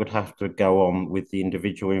checks that would have to go on with the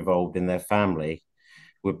individual involved in their family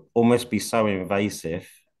would almost be so invasive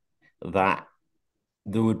that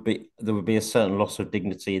there would be a certain loss of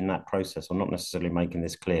dignity in that process. I'm not necessarily making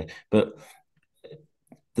this clear, but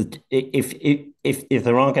if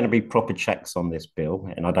there aren't going to be proper checks on this bill,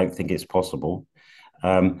 and I don't think it's possible,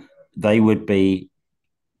 they would be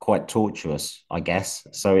quite tortuous, I guess.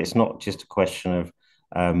 So it's not just a question of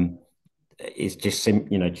it's just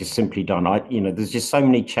simply done. There's just so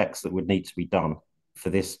many checks that would need to be done for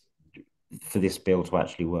this bill to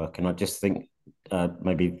actually work, and I just think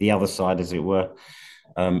maybe the other side, as it were,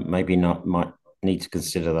 maybe not might need to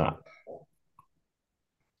consider that.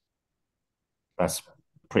 That's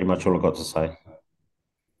pretty much all I've got to say.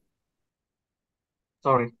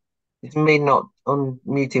 Sorry, it's me not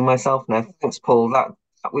unmuting myself now. Thanks, Paul. That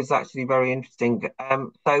was actually very interesting.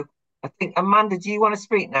 So I think Amanda, do you want to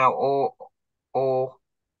speak now, or or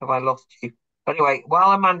have I lost you? Anyway,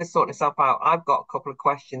 while Amanda's sorting herself out, I've got a couple of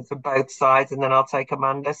questions for both sides, and then I'll take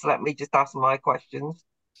Amanda. So let me just ask my questions.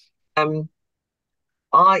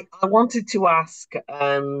 I wanted to ask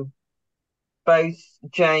both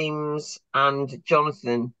James and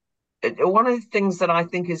Jonathan. One of the things that I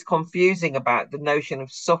think is confusing about the notion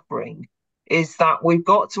of suffering is that we've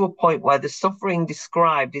got to a point where the suffering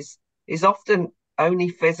described is often only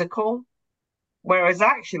physical, whereas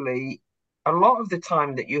actually a lot of the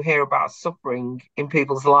time that you hear about suffering in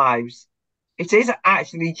people's lives, it is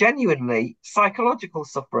actually genuinely psychological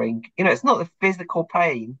suffering. You know, it's not the physical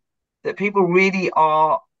pain that people really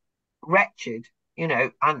are wretched, you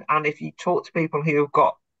know, and if you talk to people who have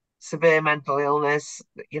got severe mental illness,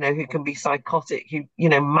 you know, who can be psychotic, who, you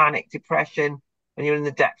know, manic depression, and you're in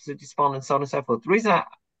the depths of despondence, so on and so forth. The reason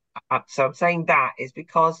so I'm saying that is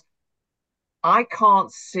because I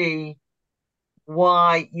can't see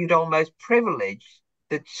why you'd almost privilege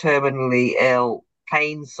the terminally ill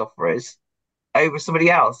pain sufferers over somebody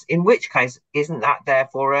else, in which case, isn't that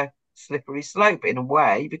therefore a slippery slope in a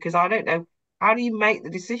way? Because I don't know, how do you make the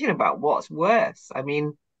decision about what's worse? I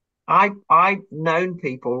mean, I've known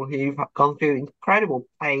people who've gone through incredible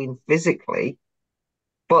pain physically,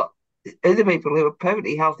 but other people who are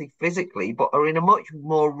perfectly healthy physically, but are in a much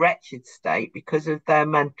more wretched state because of their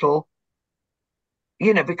mental,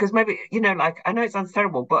 you know, because maybe, you know, like, I know it sounds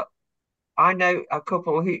terrible, but I know a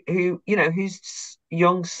couple who you know, whose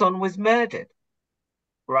young son was murdered,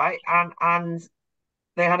 right? And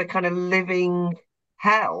they had a kind of living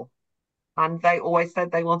hell, and they always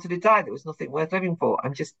said they wanted to die. There was nothing worth living for.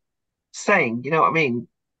 I'm just saying, you know what I mean?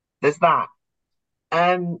 There's that.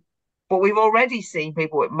 But we've already seen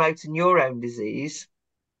people with motor neurone disease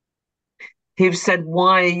who've said,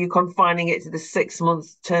 why are you confining it to the 6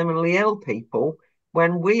 months terminally ill people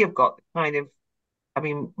when we have got the kind of, I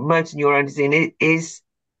mean, motor neurone disease is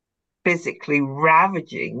physically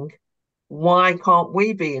ravaging. Why can't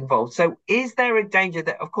we be involved? So is there a danger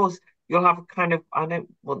that, of course, you'll have a kind of, I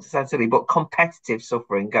don't want to sound silly, but competitive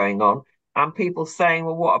suffering going on, and people saying,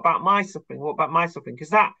 well, what about my suffering? What about my suffering? Because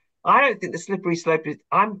that, I don't think the slippery slope is,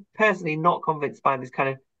 I'm personally not convinced by this kind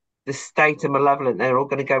of the state of malevolent, they're all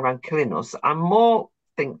going to go around killing us. I more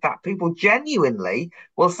think that people genuinely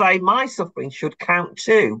will say, my suffering should count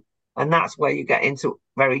too. And that's where you get into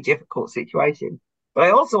very difficult situations. But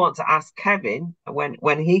I also want to ask Kevin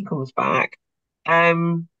when he comes back,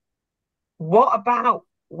 what about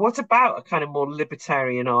a kind of more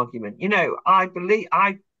libertarian argument? You know, I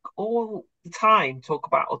all the time talk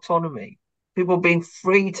about autonomy, people being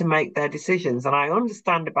free to make their decisions, and I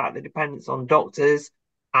understand about the dependence on doctors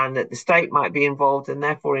and that the state might be involved, and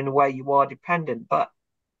therefore, in a way, you are dependent. But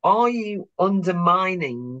are you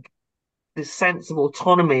undermining the sense of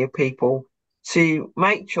autonomy of people to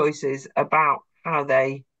make choices about how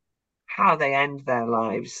they end their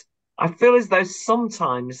lives? I feel as though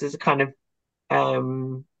sometimes there's a kind of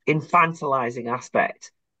infantilizing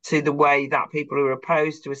aspect to the way that people who are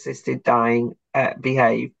opposed to assisted dying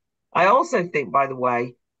behave. I also think, by the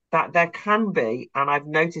way, that there can be, and I've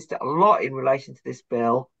noticed it a lot in relation to this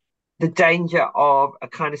bill, the danger of a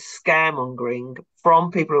kind of scaremongering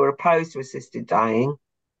from people who are opposed to assisted dying.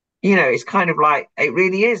 You know, it's kind of like, it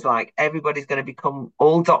really is like everybody's going to become,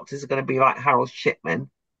 all doctors are going to be like Harold Shipman.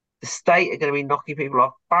 The state are going to be knocking people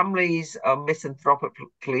off. Families are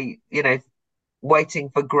misanthropically, you know, waiting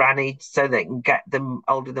for granny so they can get them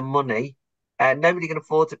older than money. Nobody can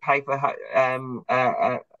afford to pay for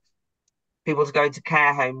people to go into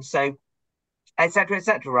care homes. So, et cetera,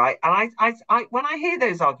 right? And I, when I hear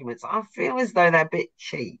those arguments, I feel as though they're a bit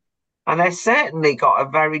cheap. And they've certainly got a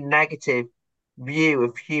very negative view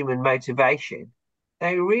of human motivation.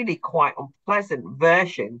 They're really quite unpleasant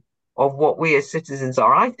version of what we as citizens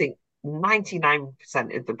are. I think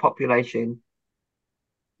 99% of the population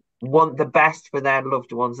want the best for their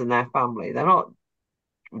loved ones and their family. They're not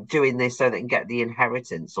doing this so they can get the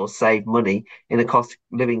inheritance or save money in a cost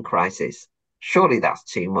of living crisis. Surely that's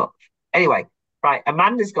too much. Anyway, right,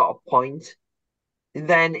 Amanda's got a point.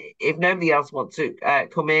 Then, if nobody else wants to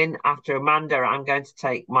come in after Amanda, I'm going to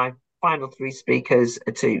take my final three speakers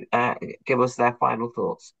to give us their final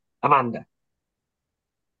thoughts. Amanda.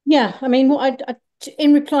 Yeah, I mean,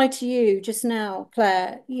 in reply to you just now,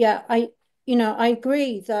 Claire, yeah, I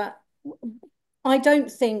agree that I don't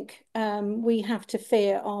think we have to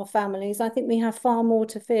fear our families. I think we have far more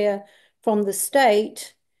to fear from the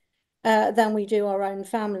state than we do our own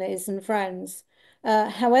families and friends.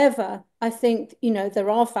 However, I think, there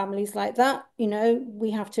are families like that,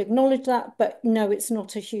 we have to acknowledge that, but no, it's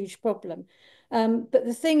not a huge problem. But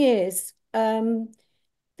the thing is,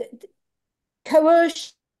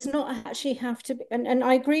 coercion not actually have to be, and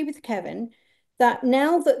I agree with Kevin that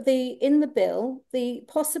now that in the bill, the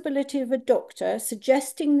possibility of a doctor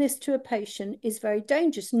suggesting this to a patient is very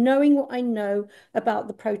dangerous, knowing what I know about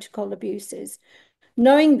the protocol abuses.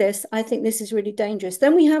 Knowing this, I think this is really dangerous.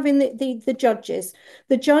 Then we have in the judges.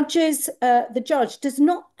 The judge does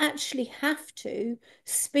not actually have to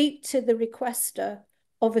speak to the requester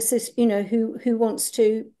of assist, who wants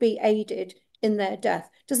to be aided in their death.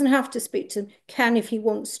 Doesn't have to speak to them, can if he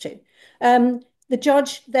wants to. The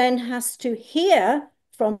judge then has to hear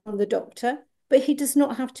from the doctor, but he does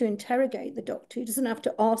not have to interrogate the doctor. He doesn't have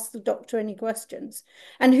to ask the doctor any questions.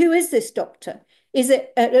 And who is this doctor? Is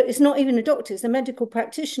it, it's not even a doctor, it's a medical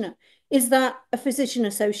practitioner. Is that a physician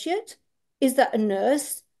associate? Is that a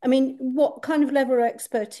nurse? I mean, what kind of level of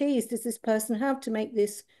expertise does this person have to make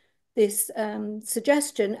this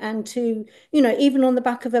suggestion, and to, even on the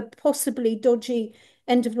back of a possibly dodgy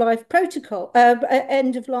end of life protocol,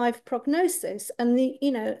 end of life prognosis? And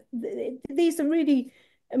these are really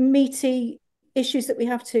meaty issues that we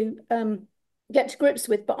have to get to grips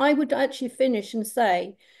with. But I would actually finish and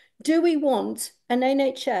say, do we want an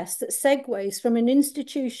NHS that segues from an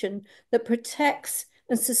institution that protects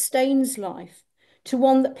and sustains life to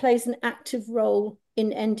one that plays an active role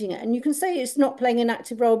in ending it? And you can say it's not playing an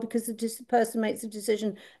active role because the person makes a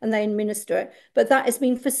decision and they administer it, but that is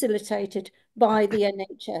being facilitated by the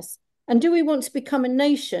NHS. And do we want to become a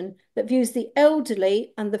nation that views the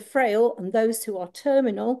elderly and the frail and those who are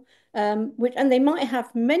terminal, and they might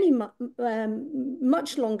have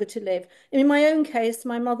much longer to live? In my own case,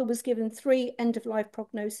 my mother was given 3 end-of-life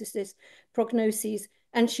prognoses,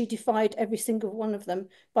 and she defied every single one of them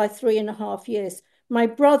by 3.5 years. My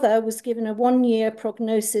brother was given a 1-year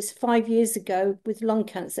prognosis 5 years ago with lung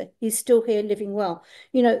cancer. He's still here living well.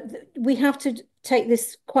 We have to take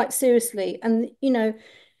this quite seriously. And,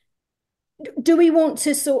 do we want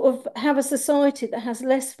to sort of have a society that has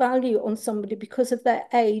less value on somebody because of their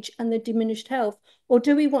age and their diminished health? Or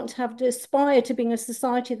do we want to aspire to being a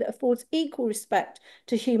society that affords equal respect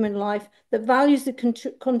to human life, that values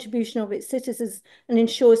the contribution of its citizens and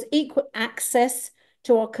ensures equal access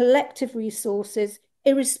to our collective resources,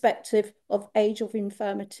 irrespective of age of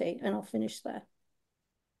infirmity? And I'll finish there.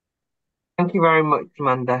 Thank you very much,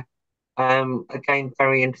 Amanda. Again,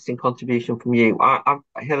 very interesting contribution from you. I'm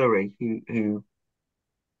Hilary, who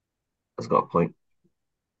has got a point.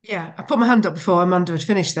 Yeah, I put my hand up before Amanda had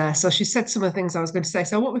finished there. So she said some of the things I was going to say.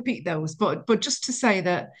 So I won't repeat those, but just to say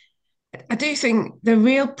that I do think the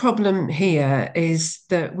real problem here is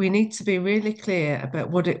that we need to be really clear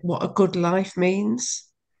about what a good life means.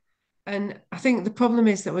 And I think the problem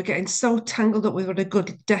is that we're getting so tangled up with what a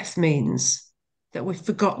good death means that we've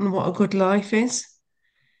forgotten what a good life is.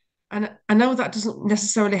 And I know that doesn't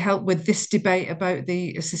necessarily help with this debate about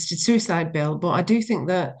the assisted suicide bill, but I do think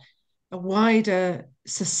that a wider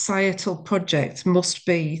societal project must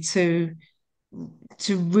be to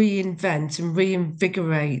reinvent and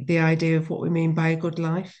reinvigorate the idea of what we mean by a good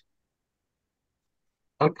life.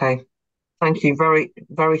 Okay, thank you. Very,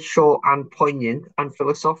 very short and poignant and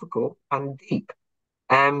philosophical and deep.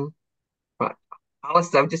 Right,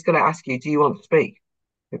 Alistair, I'm just going to ask you, do you want to speak?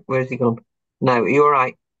 Where's he gone? No, are you all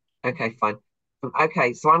right? Okay, fine.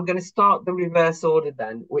 Okay, so I'm going to start the reverse order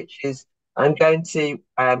then, which is I'm going to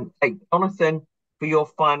take Jonathan for your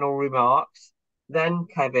final remarks, then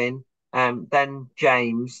Kevin, then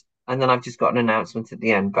James, and then I've just got an announcement at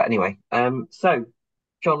the end. But anyway, so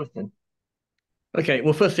Jonathan. Okay,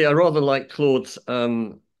 well, firstly, I rather like Claude's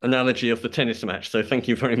analogy of the tennis match, so thank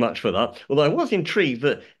you very much for that. Although I was intrigued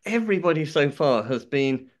that everybody so far has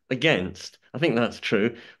been against. I think that's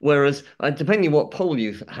true. Whereas, depending on what poll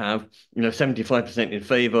you have, 75% in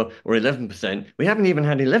favour or 11%, we haven't even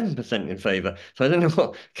had 11% in favour. So I don't know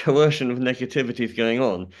what coercion of negativity is going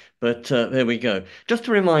on, but there we go. Just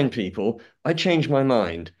to remind people, I changed my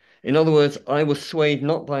mind. In other words, I was swayed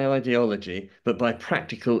not by ideology, but by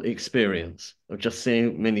practical experience of just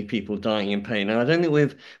seeing many people dying in pain. And I don't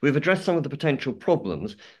think we've addressed some of the potential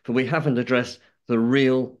problems, but we haven't addressed the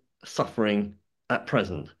real suffering at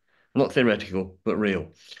present. Not theoretical, but real.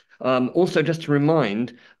 Also, just to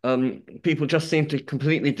remind, people just seem to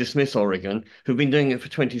completely dismiss Oregon, who've been doing it for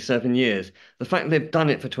 27 years. The fact they've done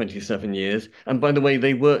it for 27 years, and by the way,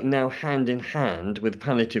 they work now hand in hand with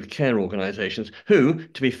palliative care organisations who,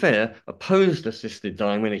 to be fair, opposed assisted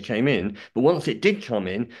dying when it came in, but once it did come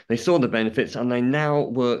in, they saw the benefits and they now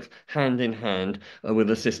work hand in hand with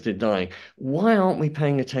assisted dying. Why aren't we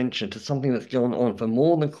paying attention to something that's gone on for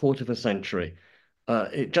more than a quarter of a century?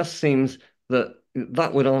 It just seems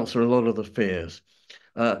that would answer a lot of the fears.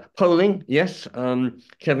 Polling, yes.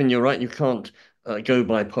 Kevin, you're right. You can't go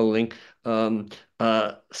by polling.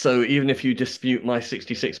 So even if you dispute my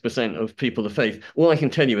 66% of people of faith, all I can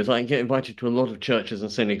tell you is I get invited to a lot of churches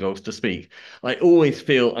and synagogues to speak. I always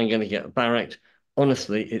feel I'm going to get barracked.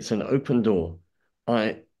 Honestly, it's an open door.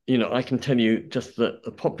 I can tell you just that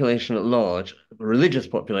the population at large, the religious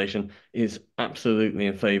population, is absolutely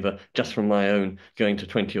in favour, just from my own going to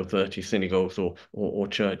 20 or 30 synagogues or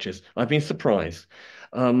churches. I've been surprised.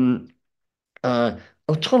 Um, uh,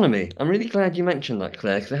 Autonomy. I'm really glad you mentioned that,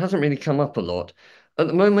 Claire, because it hasn't really come up a lot. At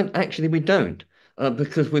the moment, actually, we don't.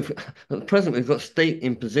 Because at present we've got state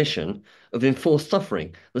imposition of enforced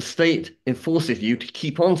suffering. The state enforces you to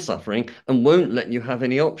keep on suffering and won't let you have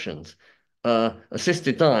any options.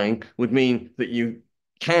 Assisted dying would mean that you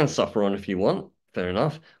can suffer on if you want, fair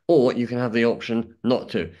enough, or you can have the option not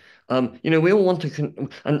to. We all want to,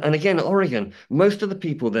 and again, Oregon, most of the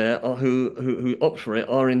people there who opt for it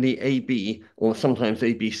are in the AB or sometimes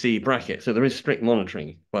ABC bracket. So there is strict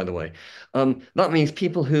monitoring, by the way. That means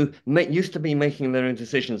people who used to be making their own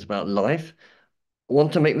decisions about life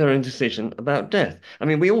want to make their own decision about death. I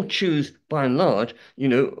mean, we all choose, by and large,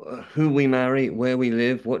 who we marry, where we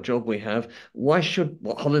live, what job we have. What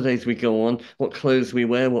holidays we go on, what clothes we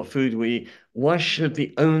wear, what food we eat. Why should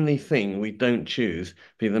the only thing we don't choose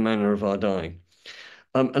be the manner of our dying?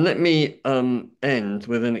 And let me end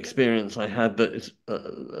with an experience I had that is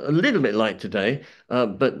a little bit like today,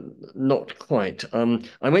 but not quite.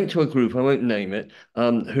 I went to a group, I won't name it,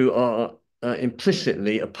 who are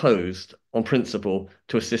implicitly opposed on principle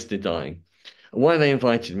to assisted dying. Why they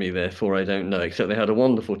invited me, therefore, I don't know, except they had a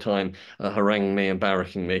wonderful time haranguing me and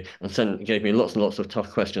barracking me and gave me lots and lots of tough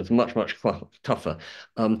questions, much, much tougher.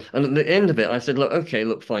 And at the end of it, I said,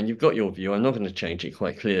 look, fine, you've got your view. I'm not going to change it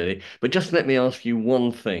quite clearly, but just let me ask you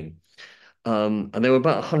one thing. And there were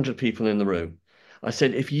about 100 people in the room. I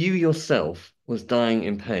said, if you yourself was dying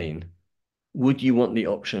in pain, would you want the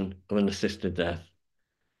option of an assisted death?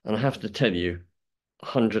 And I have to tell you,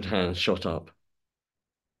 100 hands shot up.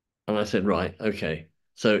 And I said, right, okay.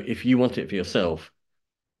 So if you want it for yourself,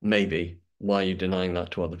 maybe, why are you denying that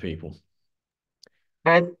to other people?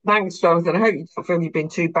 Thanks, Jonathan. I hope you don't feel you've been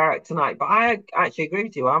too barracked tonight, but I actually agree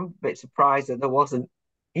with you. I'm a bit surprised that there wasn't,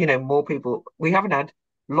 more people. We haven't had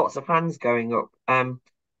lots of hands going up.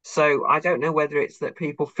 So I don't know whether it's that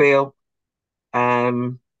people feel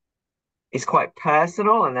it's quite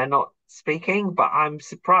personal and they're not speaking, but I'm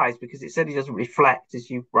surprised because it certainly doesn't reflect, as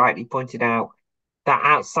you rightly pointed out, that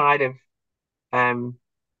outside of in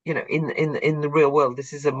the real world,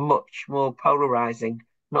 this is a much more polarizing.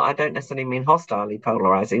 Not, I don't necessarily mean hostilely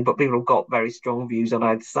polarizing, but people have got very strong views on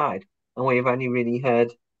either side, and we've only really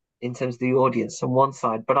heard in terms of the audience on one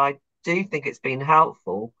side. But I do think it's been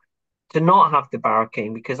helpful to not have the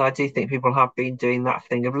barracking because I do think people have been doing that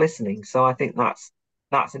thing of listening. So I think that's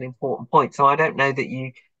an important point. So I don't know that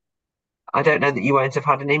you won't have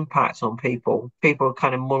had an impact on people. People are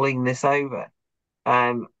kind of mulling this over.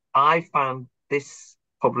 I found this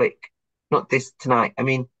public, not this tonight, I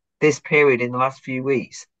mean, this period in the last few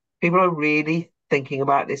weeks, people are really thinking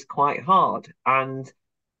about this quite hard. And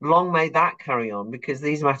long may that carry on because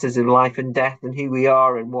these matters of life and death and who we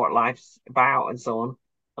are and what life's about and so on,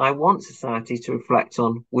 I want society to reflect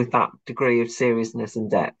on with that degree of seriousness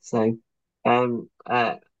and depth. So thank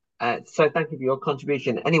you for your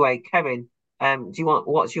contribution. Anyway, Kevin,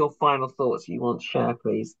 what's your final thoughts you want to share,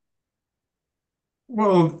 please?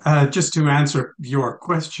 Well, just to answer your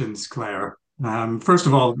questions, Claire. First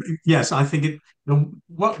of all, yes, I think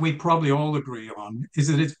what we probably all agree on is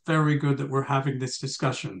that it's very good that we're having this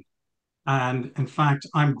discussion. And in fact,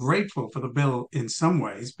 I'm grateful for the bill in some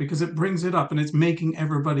ways because it brings it up and it's making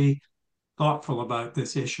everybody thoughtful about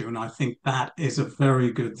this issue. And I think that is a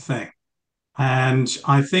very good thing. And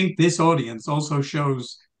I think this audience also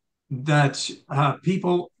shows that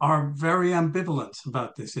people are very ambivalent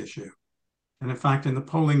about this issue. And in fact, in the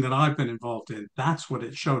polling that I've been involved in, that's what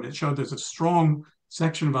it showed. It showed there's a strong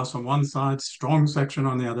section of us on one side, strong section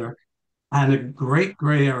on the other, and a great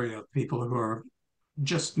gray area of people who are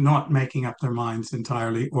just not making up their minds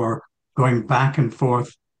entirely or going back and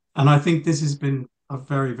forth. And I think this has been a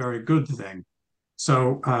very, very good thing.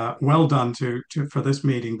 So well done for this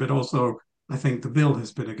meeting, but also I think the bill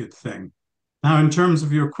has been a good thing. Now, in terms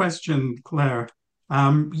of your question, Claire,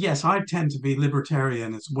 yes, I tend to be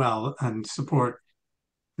libertarian as well and support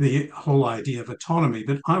the whole idea of autonomy,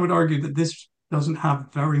 but I would argue that this doesn't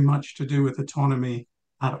have very much to do with autonomy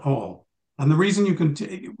at all. And the reason you can,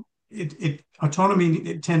 autonomy,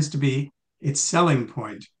 it tends to be its selling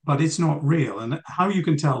point, but it's not real. And how you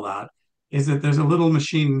can tell that is that there's a little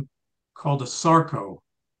machine called a Sarco,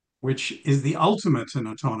 which is the ultimate in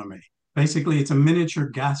autonomy. Basically, it's a miniature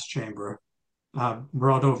gas chamber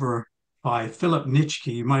brought over by Philip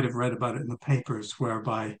Nitschke. You might have read about it in the papers,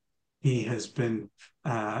 whereby he has been,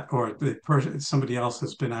 or somebody else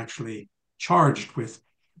has been actually charged with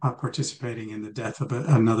participating in the death of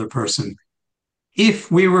another person.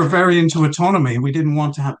 If we were very into autonomy and we didn't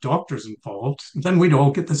want to have doctors involved, then we'd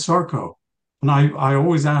all get the SARCO. And I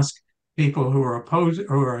always ask people who are opposed,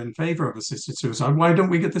 who are in favor of assisted suicide, why don't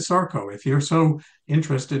we get the SARCO? If you're so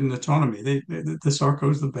interested in autonomy, the SARCO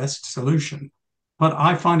is the best solution. But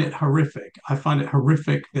I find it horrific. I find it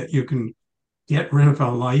horrific that you can get rid of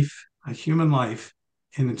a life, a human life,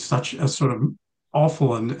 in such a sort of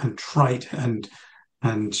awful and trite and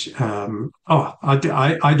I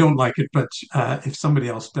don't like it, but if somebody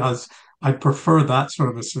else does, I'd prefer that sort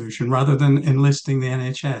of a solution rather than enlisting the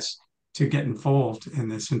NHS to get involved in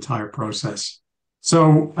this entire process.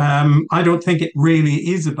 So I don't think it really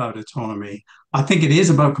is about autonomy. I think it is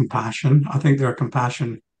about compassion. I think there are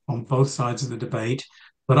compassion on both sides of the debate,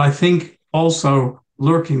 but I think also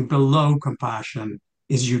lurking below compassion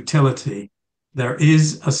is utility. There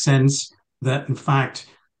is a sense that, in fact,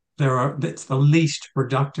 it's the least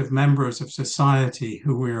productive members of society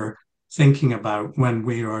who we're thinking about when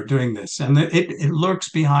we are doing this. And it lurks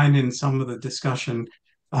behind in some of the discussion.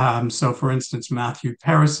 So, for instance, Matthew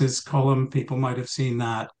Paris's column, people might have seen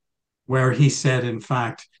that, where he said, in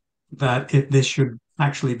fact, that this should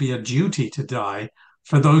actually be a duty to die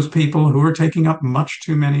for those people who are taking up much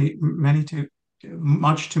too much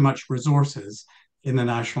resources in the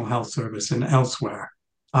National Health Service and elsewhere.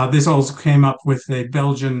 This also came up with the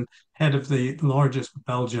Belgian head of the largest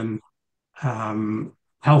Belgian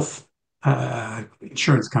health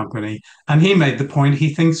insurance company. And he made the point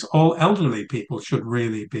he thinks all elderly people should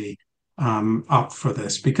really be up for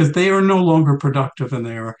this because they are no longer productive and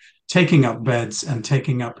they are taking up beds and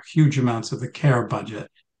taking up huge amounts of the care budget.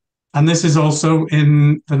 And this is also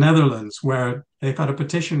in the Netherlands, where they've had a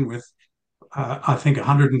petition with, I think,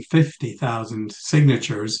 150,000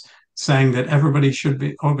 signatures saying that everybody should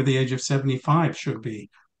be over the age of 75 should be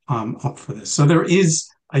up for this. So there is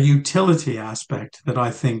a utility aspect that I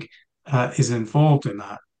think is involved in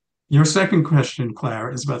that. Your second question, Claire,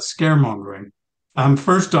 is about scaremongering.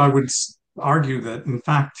 First, I would argue that, in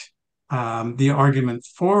fact, the argument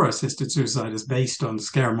for assisted suicide is based on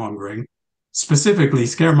scaremongering, specifically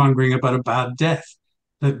scaremongering about a bad death.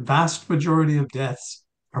 The vast majority of deaths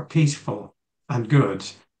are peaceful and good.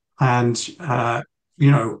 And,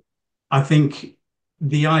 I think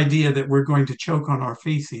the idea that we're going to choke on our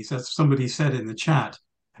feces, as somebody said in the chat,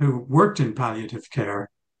 who worked in palliative care,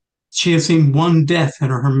 she has seen one death in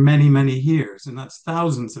her many, many years, and that's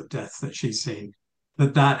thousands of deaths that she's seen,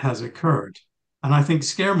 that has occurred. And I think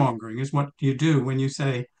scaremongering is what you do when you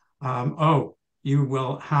say, you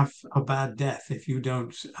will have a bad death if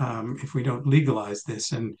we don't legalize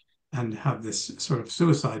this and have this sort of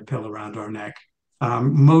suicide pill around our neck.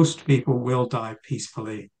 Most people will die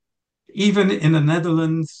peacefully. Even in the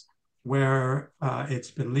Netherlands, where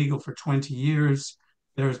it's been legal for 20 years,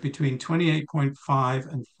 there's between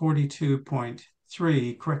 28.5 and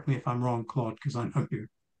 42.3, correct me if I'm wrong, Claude, because I know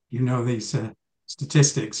you know these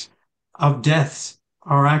statistics, of deaths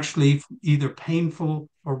are actually either painful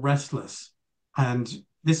or restless. And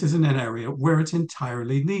this isn't an area where it's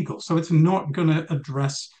entirely legal. So it's not going to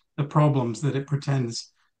address the problems that it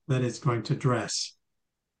pretends that it's going to address.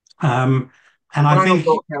 And I think...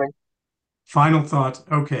 Final thought.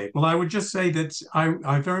 Okay. Well, I would just say that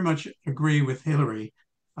I very much agree with Hilary.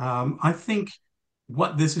 I think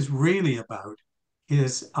what this is really about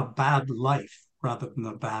is a bad life rather than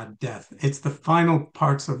a bad death. It's the final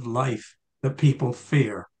parts of life that people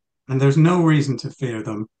fear, and there's no reason to fear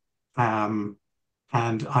them. And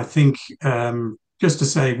I think just to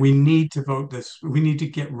say, we need to vote this. We need to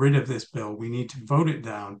get rid of this bill. We need to vote it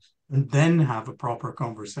down and then have a proper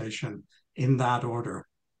conversation in that order.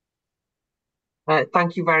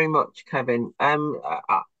 Thank you very much, Kevin.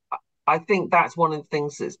 I think that's one of the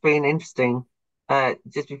things that's been interesting,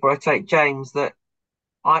 just before I take James, that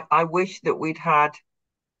I wish that we'd had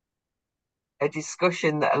a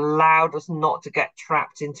discussion that allowed us not to get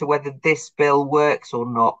trapped into whether this bill works or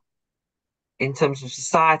not in terms of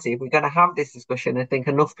society. If we're going to have this discussion, I think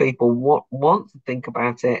enough people want to think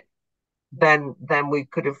about it, then we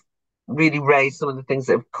could have really raised some of the things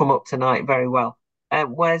that have come up tonight very well.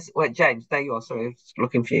 Where's James? There you are. Sorry, I was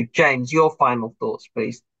looking for you. James, your final thoughts,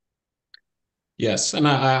 please. Yes, and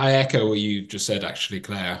I echo what you just said, actually,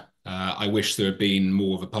 Claire. I wish there had been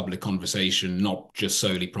more of a public conversation, not just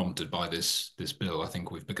solely prompted by this bill. I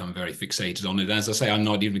think we've become very fixated on it. As I say, I'm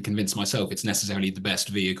not even convinced myself it's necessarily the best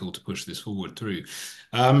vehicle to push this forward through.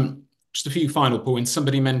 Just a few final points.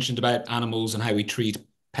 Somebody mentioned about animals and how we treat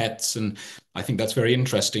pets. And I think that's very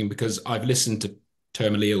interesting, because I've listened to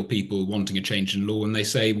terminally ill people wanting a change in law, and they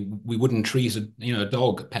say we wouldn't treat a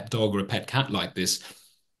dog, a pet dog or a pet cat like this.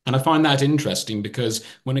 And I find that interesting, because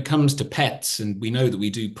when it comes to pets, and we know that we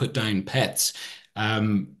do put down pets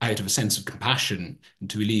out of a sense of compassion and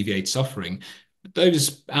to alleviate suffering,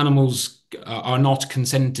 those animals are not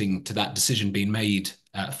consenting to that decision being made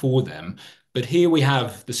for them. But here we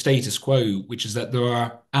have the status quo, which is that there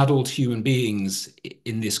are adult human beings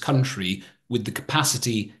in this country with the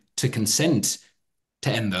capacity to consent to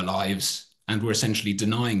end their lives, and we're essentially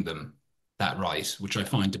denying them that right, which I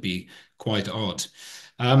find to be quite odd.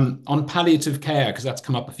 On palliative care, because that's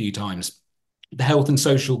come up a few times, the Health and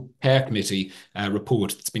Social Care Committee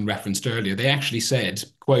report that's been referenced earlier, they actually said,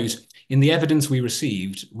 quote, "In the evidence we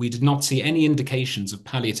received, we did not see any indications of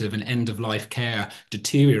palliative and end-of-life care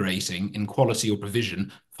deteriorating in quality or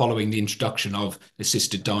provision following the introduction of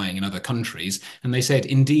assisted dying in other countries." And they said,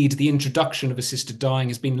 indeed, the introduction of assisted dying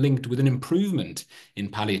has been linked with an improvement in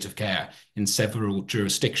palliative care in several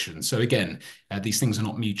jurisdictions. So again, these things are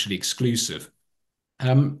not mutually exclusive.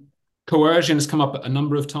 Coercion has come up a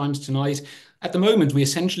number of times tonight. At the moment, we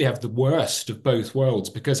essentially have the worst of both worlds,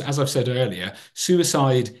 because, as I've said earlier,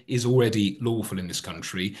 suicide is already lawful in this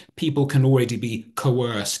country. People can already be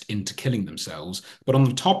coerced into killing themselves. But on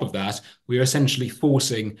the top of that, we are essentially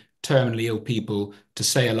forcing terminally ill people to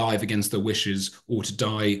stay alive against their wishes or to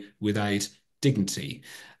die without dignity.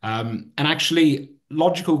 And actually,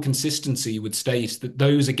 logical consistency would state that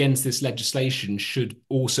those against this legislation should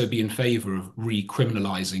also be in favour of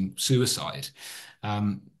recriminalising suicide.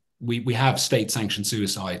 We have state-sanctioned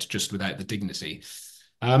suicide just without the dignity.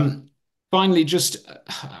 Finally, just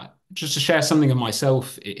to share something of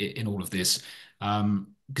myself in all of this,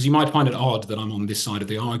 because you might find it odd that I'm on this side of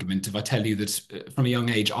the argument if I tell you that from a young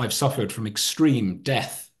age I've suffered from extreme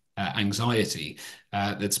death anxiety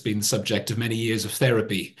that's been the subject of many years of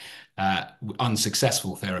therapy,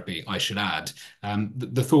 unsuccessful therapy, I should add.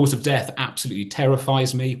 The thought of death absolutely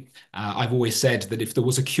terrifies me. I've always said that if there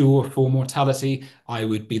was a cure for mortality, I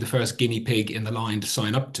would be the first guinea pig in the line to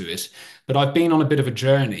sign up to it. But I've been on a bit of a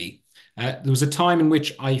journey. There was a time in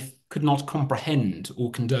which I could not comprehend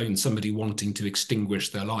or condone somebody wanting to extinguish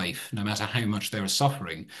their life, no matter how much they were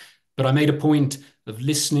suffering. But I made a point of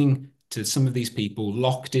listening to some of these people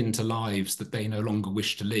locked into lives that they no longer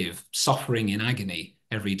wish to live, suffering in agony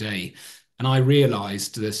every day. And I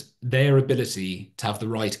realized that their ability to have the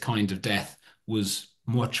right kind of death was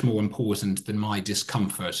much more important than my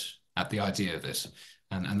discomfort at the idea of it.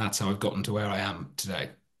 And that's how I've gotten to where I am today.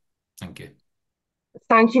 Thank you.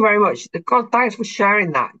 Thank you very much. God, thanks for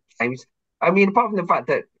sharing that, James. I mean, apart from the fact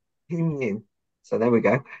that who knew? So there we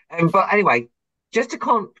go. But anyway, just to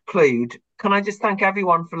conclude, can I just thank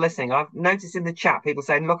everyone for listening? I've noticed in the chat people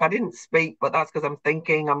saying, look, I didn't speak, but that's because I'm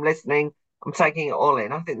thinking, I'm listening, I'm taking it all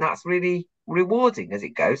in. I think that's really rewarding as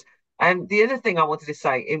it goes. And the other thing I wanted to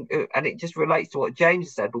say, and it just relates to what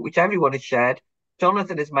James said, but which everyone has shared,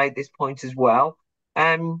 Jonathan has made this point as well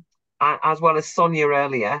as Sonia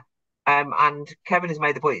earlier. And Kevin has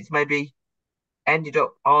made the point, it's maybe ended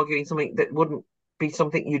up arguing something that wouldn't be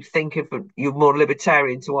something you'd think if you're more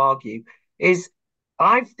libertarian to argue, is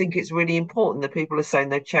I think it's really important that people are saying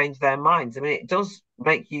they've changed their minds. I mean, it does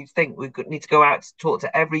make you think. We need to go out to talk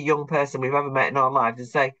to every young person we've ever met in our lives and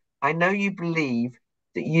say, I know you believe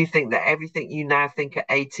that you think that everything you now think at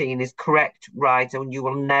 18 is correct, right, and you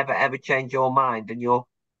will never, ever change your mind, and you're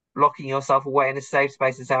locking yourself away in a safe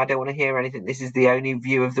space and say, I don't want to hear anything. This is the only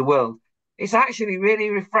view of the world. It's actually really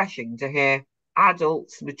refreshing to hear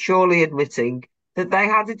adults maturely admitting that they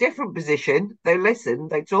had a different position. They listened,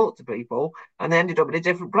 they talked to people, and they ended up in a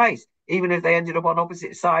different place, even if they ended up on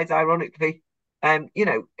opposite sides, ironically.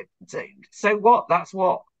 So what? That's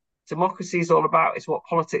what democracy is all about. It's what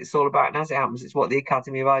politics is all about. And as it happens, it's what the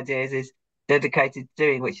Academy of Ideas is dedicated to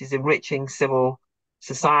doing, which is enriching civil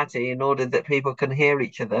society in order that people can hear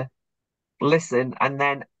each other, listen, and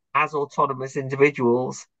then as autonomous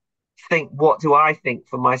individuals think, what do I think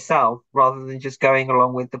for myself, rather than just going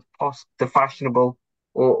along with the fashionable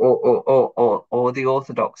or the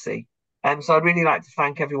orthodoxy. So I'd really like to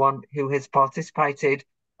thank everyone who has participated.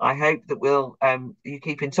 I hope that you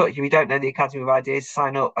keep in touch. If you don't know the Academy of Ideas,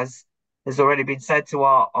 sign up, as has already been said, to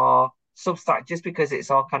our Substack, just because it's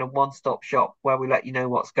our kind of one-stop shop where we let you know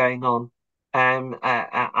what's going on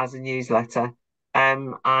as a newsletter.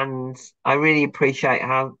 And I really appreciate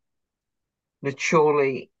how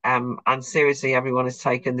maturely and seriously everyone has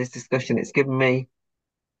taken this discussion. It's given me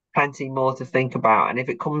plenty more to think about. And if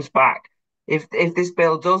it comes back, if this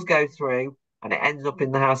bill does go through and it ends up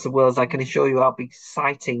in the House of Wills, I can assure you I'll be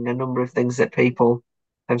citing a number of things that people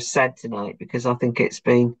have said tonight, because I think it's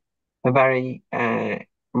been a very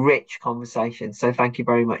rich conversation. So thank you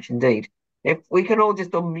very much indeed. If we can all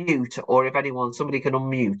just unmute, or if somebody can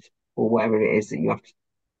unmute, or whatever it is that you have to,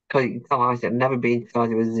 because I've never been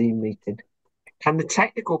inside of a Zoom meeting. Can the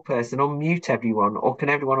technical person unmute everyone, or can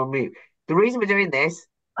everyone unmute? The reason we're doing this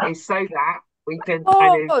is so that we can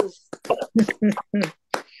kind of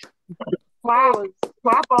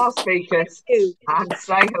clap our speakers and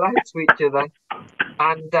say hello to each other.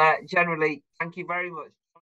 And generally, thank you very much.